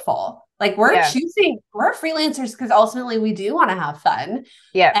joyful. Like Yeah. we're freelancers because ultimately we do want to have fun.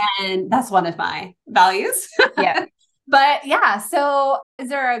 Yeah. And that's one of my values. Yeah. But yeah, so is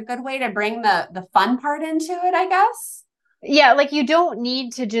there a good way to bring the fun part into it, I guess? Yeah. Like you don't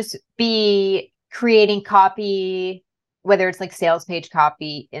need to just be creating copy, whether it's like sales page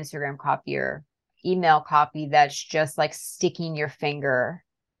copy, Instagram copy, or email copy that's just like sticking your finger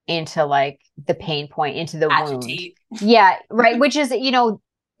into like the pain point, into the wound. Agitate. Yeah. Right. Which is,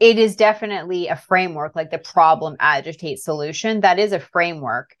 it is definitely a framework, like the problem, agitate, solution. That is a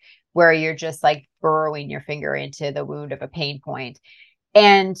framework where you're just like burrowing your finger into the wound of a pain point.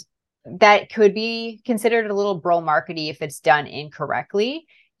 And that could be considered a little bro markety if it's done incorrectly.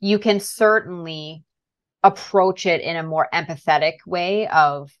 You can certainly approach it in a more empathetic way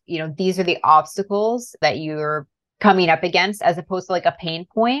of, these are the obstacles that you're coming up against as opposed to like a pain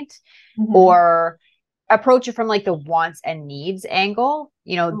point, Mm-hmm. or approach it from like the wants and needs angle.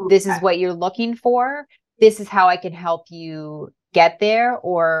 This is Okay. what you're looking for. This is how I can help you get there.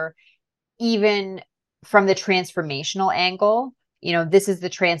 Or even from the transformational angle, this is the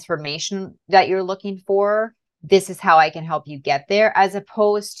transformation that you're looking for. This is how I can help you get there, as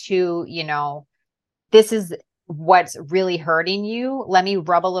opposed to, this is what's really hurting you. Let me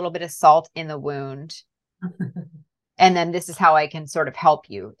rub a little bit of salt in the wound. And then this is how I can sort of help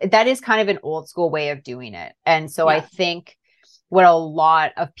you. That is kind of an old school way of doing it. And so I Yeah. think what a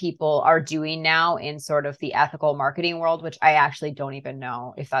lot of people are doing now in sort of the ethical marketing world, which I actually don't even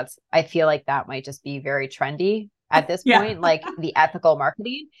know if I feel like that might just be very trendy at this Yeah. point. Like the ethical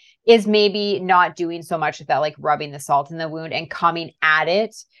marketing is maybe not doing so much of that, like rubbing the salt in the wound and coming at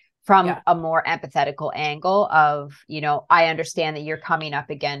it from Yeah. a more empathetical angle of, I understand that you're coming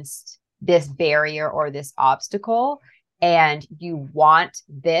up against this barrier or this obstacle, and you want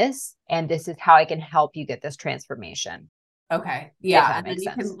this, and this is how I can help you get this transformation. Okay. If Yeah. that And then makes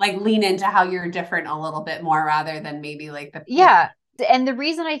you can sense. like lean into how you're different a little bit more rather than maybe like the Yeah. And the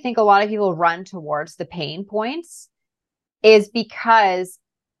reason I think a lot of people run towards the pain points is because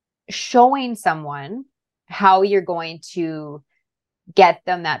showing someone how you're going to get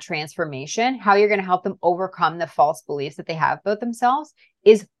them that transformation, how you're going to help them overcome the false beliefs that they have about themselves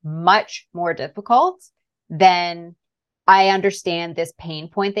is much more difficult than, I understand this pain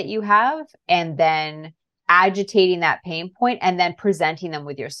point that you have, and then agitating that pain point and then presenting them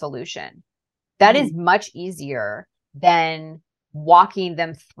with your solution. That is Mhm. much easier than walking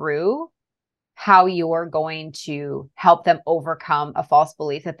them through how you're going to help them overcome a false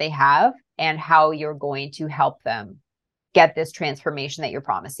belief that they have and how you're going to help them get this transformation that you're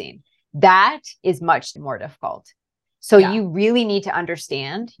promising. That is much more difficult. So Yeah. you really need to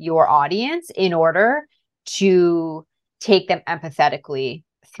understand your audience in order to take them empathetically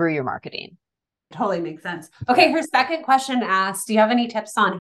through your marketing. Totally makes sense. Okay, Yeah. her second question asks, do you have any tips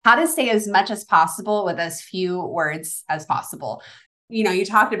on how to say as much as possible with as few words as possible? You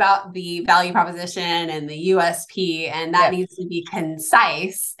talked about the value proposition and the USP, and that Yeah. needs to be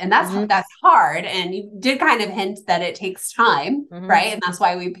concise, and Mm-hmm. that's hard. And you did kind of hint that it takes time, Mm-hmm. right? And that's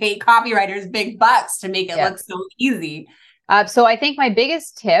why we pay copywriters big bucks to make it Yeah. look so easy. So I think my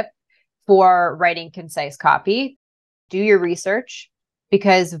biggest tip for writing concise copy, do your research,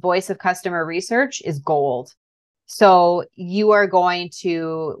 because voice of customer research is gold. So you are going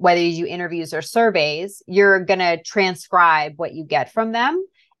to, whether you do interviews or surveys, you're going to transcribe what you get from them.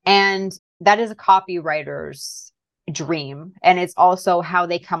 And that is a copywriter's dream. And it's also how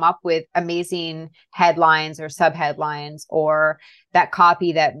they come up with amazing headlines or subheadlines, or that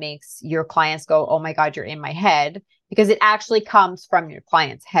copy that makes your clients go, oh my God, you're in my head, because it actually comes from your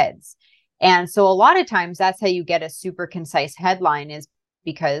clients' heads. And so a lot of times that's how you get a super concise headline, is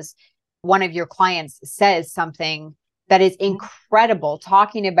because one of your clients says something that is incredible,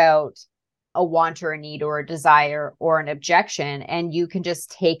 talking about a want or a need or a desire or an objection. And you can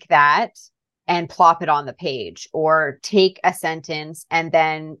just take that and plop it on the page, or take a sentence and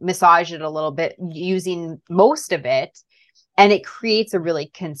then massage it a little bit using most of it. And it creates a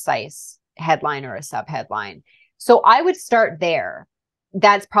really concise headline or a subheadline. So I would start there.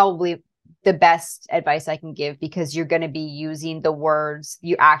 That's probably the best advice I can give, because you're going to be using the words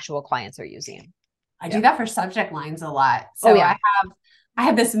your actual clients are using. I do that for subject lines a lot. Oh So yeah. I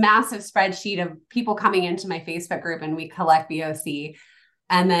have this massive spreadsheet of people coming into my Facebook group, and we collect VOC.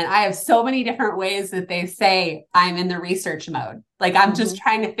 And then I have so many different ways that they say I'm in the research mode. Like I'm just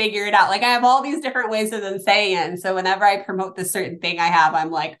trying to figure it out. Like I have all these different ways of them saying it. And so whenever I promote this certain thing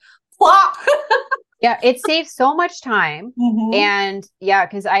I'm like, plop. Yeah, it saves so much time. Mm-hmm. And yeah,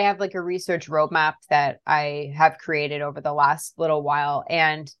 because I have like a research roadmap that I have created over the last little while.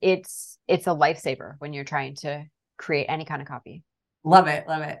 And it's a lifesaver when you're trying to create any kind of copy. Love it.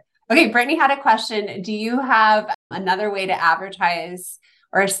 Love it. Okay, Brittany had a question. Do you have another way to advertise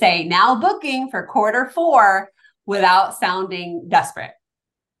or say now booking for Q4 without sounding desperate?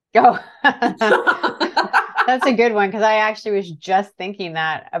 Oh, that's a good one, because I actually was just thinking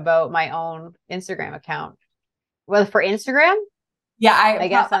that about my own Instagram account. Well, for Instagram? Yeah, I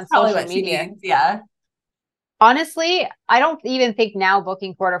guess on social media. Yeah. Honestly, I don't even think now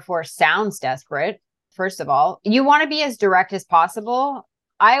booking Q4 sounds desperate. First of all, you want to be as direct as possible.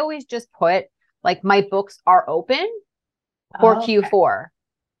 I always just put like my books are open for Q4,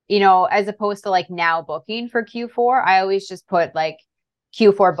 as opposed to like now booking for Q4. I always just put like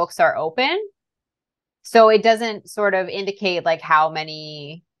Q4 books are open. So it doesn't sort of indicate like how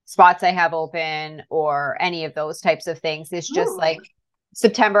many spots I have open or any of those types of things. It's just like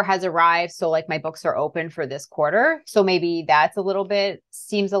September has arrived. So like my books are open for this quarter. So maybe that's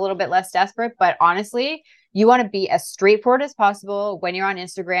seems a little bit less desperate. But honestly, you want to be as straightforward as possible when you're on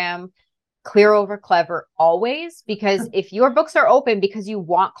Instagram, clear over clever always, because if your books are open because you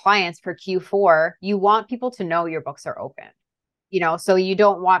want clients for Q4, you want people to know your books are open. So you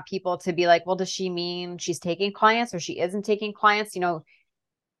don't want people to be like, well, does she mean she's taking clients or she isn't taking clients?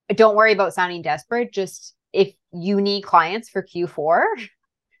 Don't worry about sounding desperate. Just if you need clients for Q4,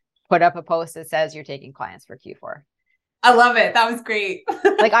 put up a post that says you're taking clients for Q4. I love it. That was great.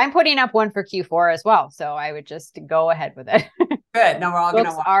 Like I'm putting up one for Q4 as well. So I would just go ahead with it. Good. No, we're all going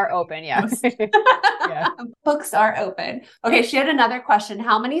to Books are open. Yeah. Yeah. Books are open. Okay. She had another question.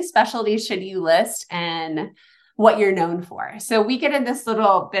 How many specialties should you list and what you're known for? So we get in this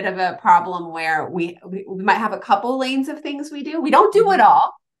little bit of a problem where we might have a couple lanes of things we do. We don't do it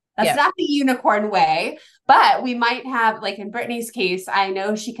all. That's not the unicorn way, but we might have, like in Brittany's case, I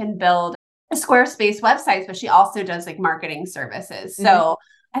know she can build Squarespace websites, but she also does like marketing services. So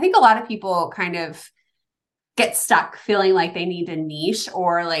I think a lot of people kind of get stuck feeling like they need a niche,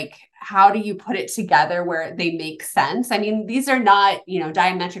 or like, how do you put it together where they make sense? I mean, these are not,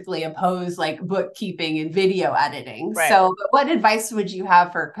 diametrically opposed, like bookkeeping and video editing. Right. So what advice would you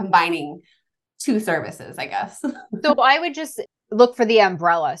have for combining two services, I guess? So I would just look for the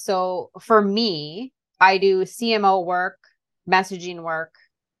umbrella. So for me, I do CMO work, messaging work,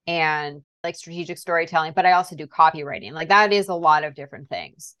 and like strategic storytelling, but I also do copywriting. Like that is a lot of different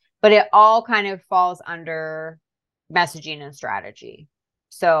things, but it all kind of falls under messaging and strategy.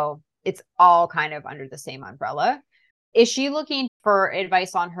 So it's all kind of under the same umbrella. Is she looking for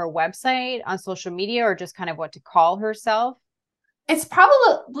advice on her website, on social media, or just kind of what to call herself? It's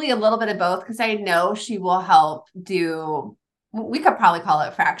probably a little bit of both, because I know she will help do, we could probably call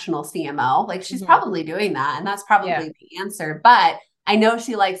it fractional CMO. Like she's probably doing that, and that's probably the answer. But I know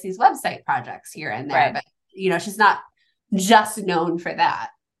she likes these website projects here and there, but she's not just known for that.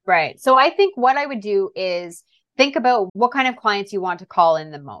 Right. So I think what I would do is think about what kind of clients you want to call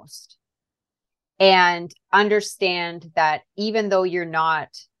in the most, and understand that even though you're not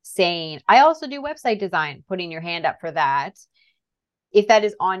saying, I also do website design, putting your hand up for that, if that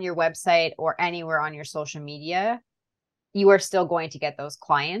is on your website or anywhere on your social media, you are still going to get those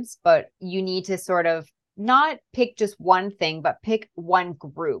clients, but you need to sort of not pick just one thing, but pick one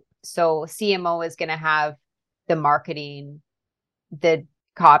group. So CMO is going to have the marketing, the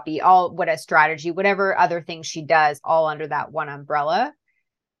copy, all what a strategy, whatever other things she does, all under that one umbrella.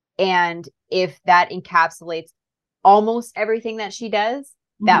 And if that encapsulates almost everything that she does,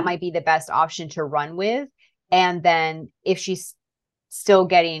 that might be the best option to run with. And then if she's still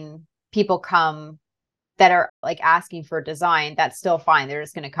getting people come that are like asking for design, that's still fine. They're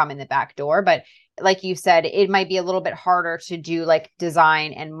just going to come in the back door. But like you said, it might be a little bit harder to do like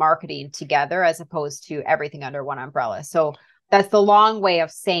design and marketing together as opposed to everything under one umbrella. So that's the long way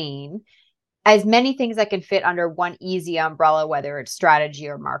of saying as many things that can fit under one easy umbrella, whether it's strategy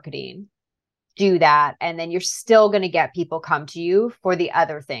or marketing, do that. And then you're still going to get people come to you for the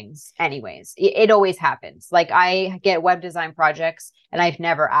other things anyways. It always happens. Like I get web design projects and I've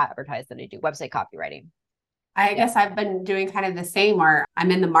never advertised that I do website copywriting. I guess I've been doing kind of the same, where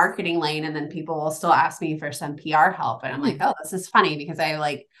I'm in the marketing lane and then people will still ask me for some PR help. And I'm like, oh, this is funny, because I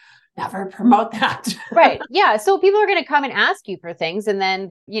like never promote that. Right. Yeah. So people are going to come and ask you for things, and then,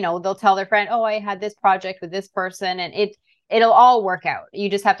 they'll tell their friend, oh, I had this project with this person, and it'll all work out. You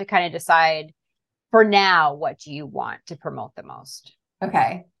just have to kind of decide for now, what do you want to promote the most?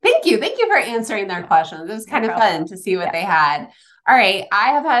 Okay. Thank you. Thank you for answering their questions. It was kind of fun to see what they had. All right. I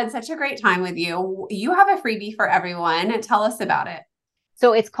have had such a great time with you. You have a freebie for everyone. Tell us about it.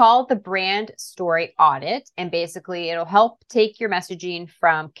 So it's called the Brand Story Audit. And basically, it'll help take your messaging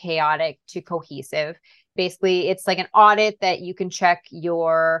from chaotic to cohesive. Basically, it's like an audit that you can check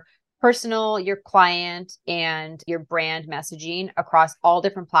your personal, your client, and your brand messaging across all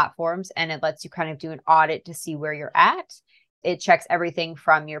different platforms. And it lets you kind of do an audit to see where you're at. It checks everything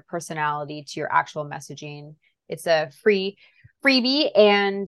from your personality to your actual messaging. It's a freebie.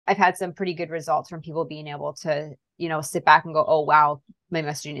 And I've had some pretty good results from people being able to, sit back and go, oh, wow, my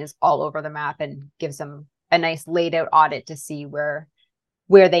messaging is all over the map, and gives them a nice laid out audit to see where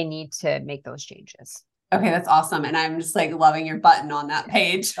they need to make those changes. Okay, that's awesome. And I'm just like loving your button on that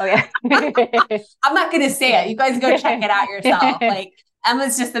page. Oh, yeah. I'm not going to say it. You guys go check it out yourself. Like,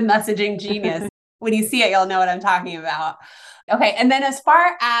 Emma's just a messaging genius. When you see it, you'll know what I'm talking about. Okay. And then as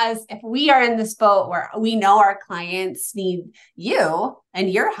far as if we are in this boat where we know our clients need you and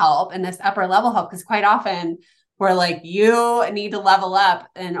your help and this upper level help, because quite often we're like, you need to level up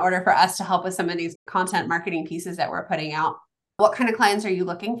in order for us to help with some of these content marketing pieces that we're putting out. What kind of clients are you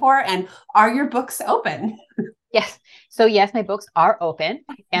looking for? And are your books open? Yes. So yes, my books are open,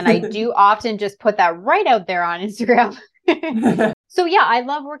 and I do often just put that right out there on Instagram. So yeah, I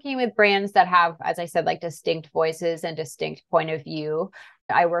love working with brands that have, as I said, like distinct voices and distinct point of view.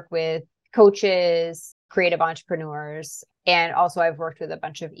 I work with coaches, creative entrepreneurs, and also I've worked with a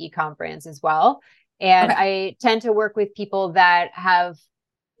bunch of e-com brands as well. And I tend to work with people that have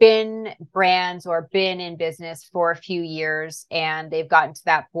been brands or been in business for a few years, and they've gotten to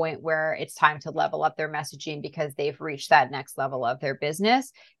that point where it's time to level up their messaging because they've reached that next level of their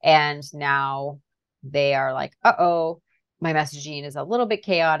business. And now they are like, uh-oh, my messaging is a little bit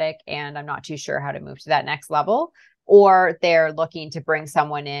chaotic and I'm not too sure how to move to that next level. Or they're looking to bring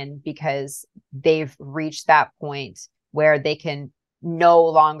someone in because they've reached that point where they can no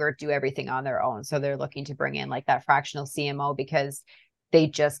longer do everything on their own. So they're looking to bring in like that fractional CMO because they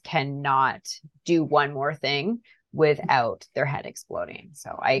just cannot do one more thing without their head exploding.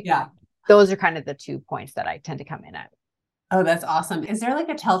 So those are kind of the 2 points that I tend to come in at. Oh, that's awesome. Is there like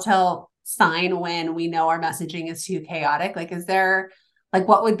a telltale sign when we know our messaging is too chaotic? Like, is there like,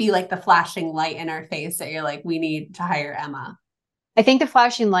 what would be like the flashing light in our face that you're like, we need to hire Emma? I think the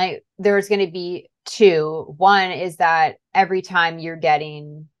flashing light, there's going to be 2. One is that every time you're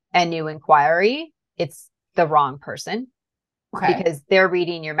getting a new inquiry, it's the wrong person. Because they're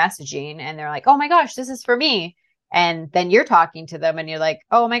reading your messaging and they're like, oh my gosh, this is for me. And then you're talking to them and you're like,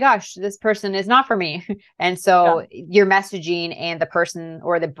 oh my gosh, this person is not for me. And so your messaging and the person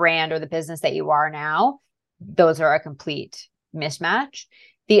or the brand or the business that you are now, those are a complete mismatch.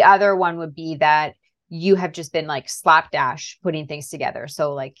 The other one would be that you have just been like slapdash putting things together.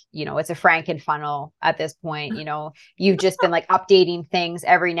 So like, it's a Franken funnel at this point, you've just been like updating things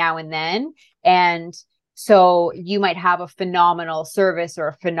every now and then. And so you might have a phenomenal service or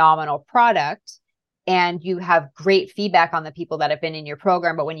a phenomenal product, and you have great feedback on the people that have been in your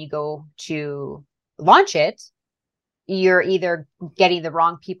program. But when you go to launch it, you're either getting the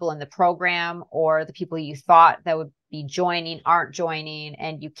wrong people in the program, or the people you thought that would be joining aren't joining,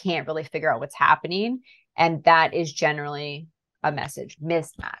 and you can't really figure out what's happening. And that is generally a message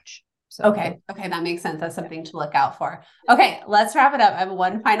mismatch. So, okay. That makes sense. That's something to look out for. Okay. Let's wrap it up. I have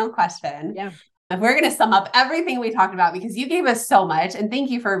one final question. Yeah. If we're going to sum up everything we talked about, because you gave us so much, and thank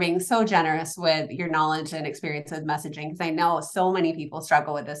you for being so generous with your knowledge and experience with messaging, because I know so many people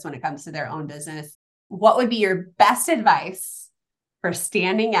struggle with this when it comes to their own business. What would be your best advice for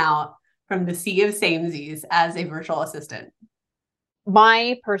standing out from the sea of samesies as a virtual assistant?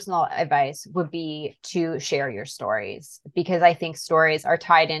 My personal advice would be to share your stories, because I think stories are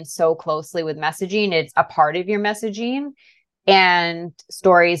tied in so closely with messaging. It's a part of your messaging. And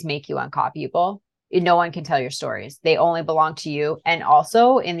stories make you uncopyable. No one can tell your stories. They only belong to you. And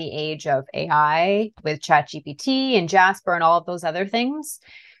also in the age of AI with ChatGPT and Jasper and all of those other things,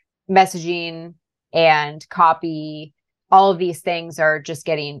 messaging and copy, all of these things are just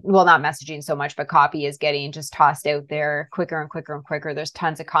getting, well, not messaging so much, but copy is getting just tossed out there quicker and quicker and quicker. There's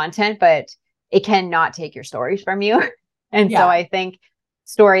tons of content, but it cannot take your stories from you. And so I think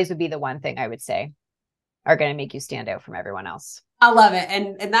stories would be the one thing I would say are going to make you stand out from everyone else. I love it.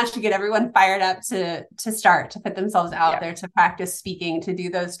 And that should get everyone fired up to start, to put themselves out there, to practice speaking, to do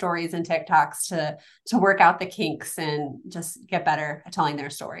those stories and TikToks, to work out the kinks and just get better at telling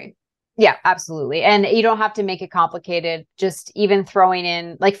their story. Yeah, absolutely. And you don't have to make it complicated. Just even throwing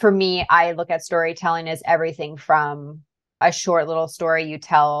in, like for me, I look at storytelling as everything from a short little story you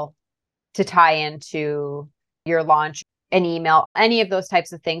tell to tie into your launch, an email, any of those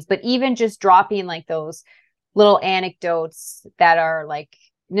types of things. But even just dropping like those little anecdotes that are like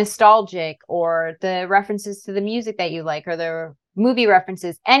nostalgic, or the references to the music that you like, or the movie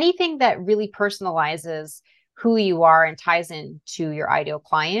references, anything that really personalizes who you are and ties into your ideal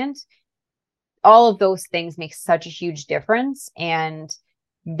client, all of those things make such a huge difference, and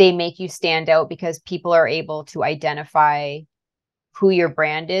they make you stand out because people are able to identify who your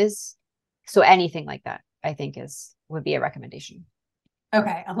brand is. So anything like that, I think would be a recommendation.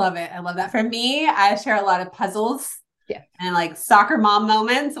 Okay. I love it. I love that. For me, I share a lot of puzzles and like soccer mom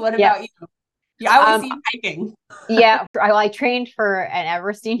moments. What about you? I always see you hiking. Yeah. I trained for an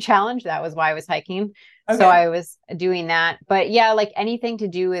Everesting challenge. That was why I was hiking. Okay. So I was doing that. But yeah, like anything to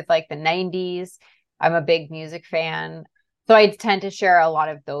do with like the 90s. I'm a big music fan. So I tend to share a lot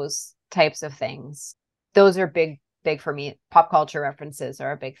of those types of things. Those are big for me. Pop culture references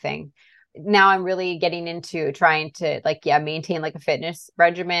are a big thing. Now I'm really getting into trying to maintain like a fitness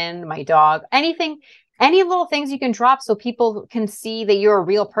regimen, my dog, anything, any little things you can drop so people can see that you're a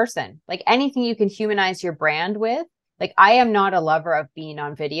real person. Like anything you can humanize your brand with. Like I am not a lover of being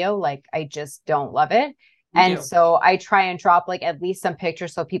on video. Like I just don't love it. So I try and drop like at least some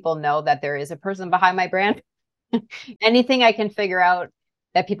pictures so people know that there is a person behind my brand. Anything I can figure out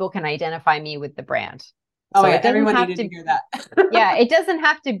that people can identify me with the brand. Oh, so yeah, everyone needed to hear that. Yeah, it doesn't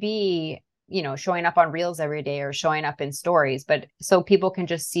have to be, showing up on Reels every day or showing up in stories, but so people can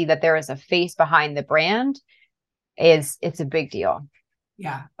just see that there is a face behind the brand, it's a big deal.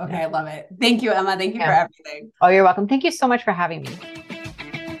 Yeah. Okay. Yeah. I love it. Thank you, Emma. Thank you for everything. Oh, you're welcome. Thank you so much for having me.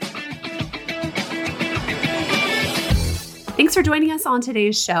 Thanks for joining us on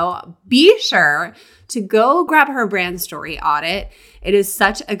today's show. Be sure to go grab her brand story audit. It is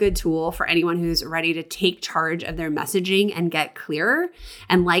such a good tool for anyone who's ready to take charge of their messaging and get clearer.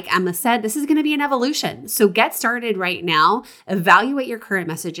 And like Emma said, this is going to be an evolution. So get started right now, evaluate your current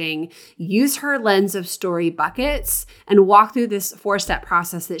messaging, use her lens of story buckets, and walk through this 4-step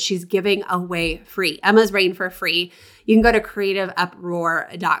process that she's giving away free. Emma's writing for free. You can go to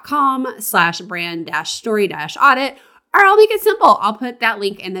creativeuproar.com/brand-story-audit, or I'll make it simple. I'll put that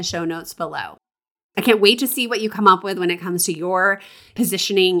link in the show notes below. I can't wait to see what you come up with when it comes to your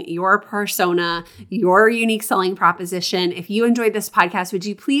positioning, your persona, your unique selling proposition. If you enjoyed this podcast, would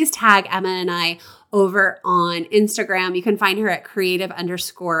you please tag Emma and I over on Instagram? You can find her at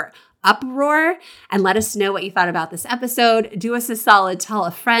creative_uproar and let us know what you thought about this episode. Do us a solid, tell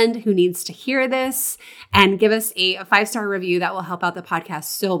a friend who needs to hear this, and give us a 5-star review. That will help out the podcast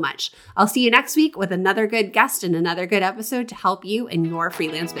so much. I'll see you next week with another good guest and another good episode to help you in your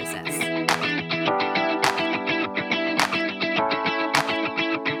freelance business.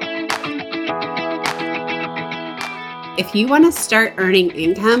 If you want to start earning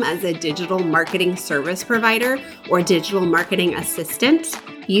income as a digital marketing service provider or digital marketing assistant,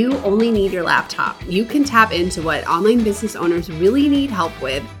 you only need your laptop. You can tap into what online business owners really need help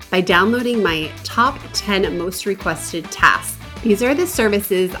with by downloading my top 10 most requested tasks. These are the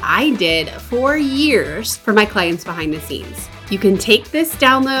services I did for years for my clients behind the scenes. You can take this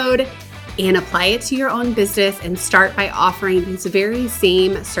download and apply it to your own business and start by offering these very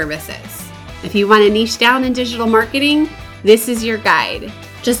same services. If you want to niche down in digital marketing, this is your guide.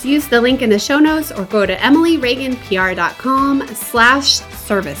 Just use the link in the show notes or go to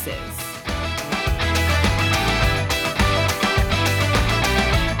emilyreaganpr.com/services.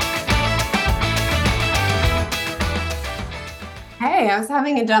 Hey, I was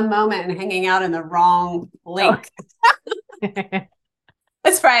having a dumb moment and hanging out in the wrong link.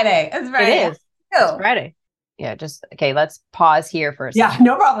 It's Friday. It's Friday. It is. It's Friday. Yeah, okay, let's pause here for a second. Yeah,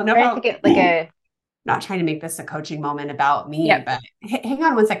 no problem. No problem. To get not trying to make this a coaching moment about me, but hang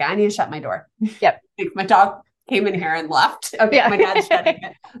on one second. I need to shut my door. Yep. My dog came in here and left. Okay, my dad's shutting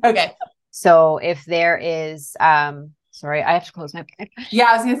it. Okay. So if there is, sorry, I have to close my book. Yeah,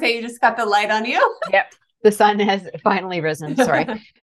 I was going to say, you just got the light on you. Yep. The sun has finally risen. Sorry.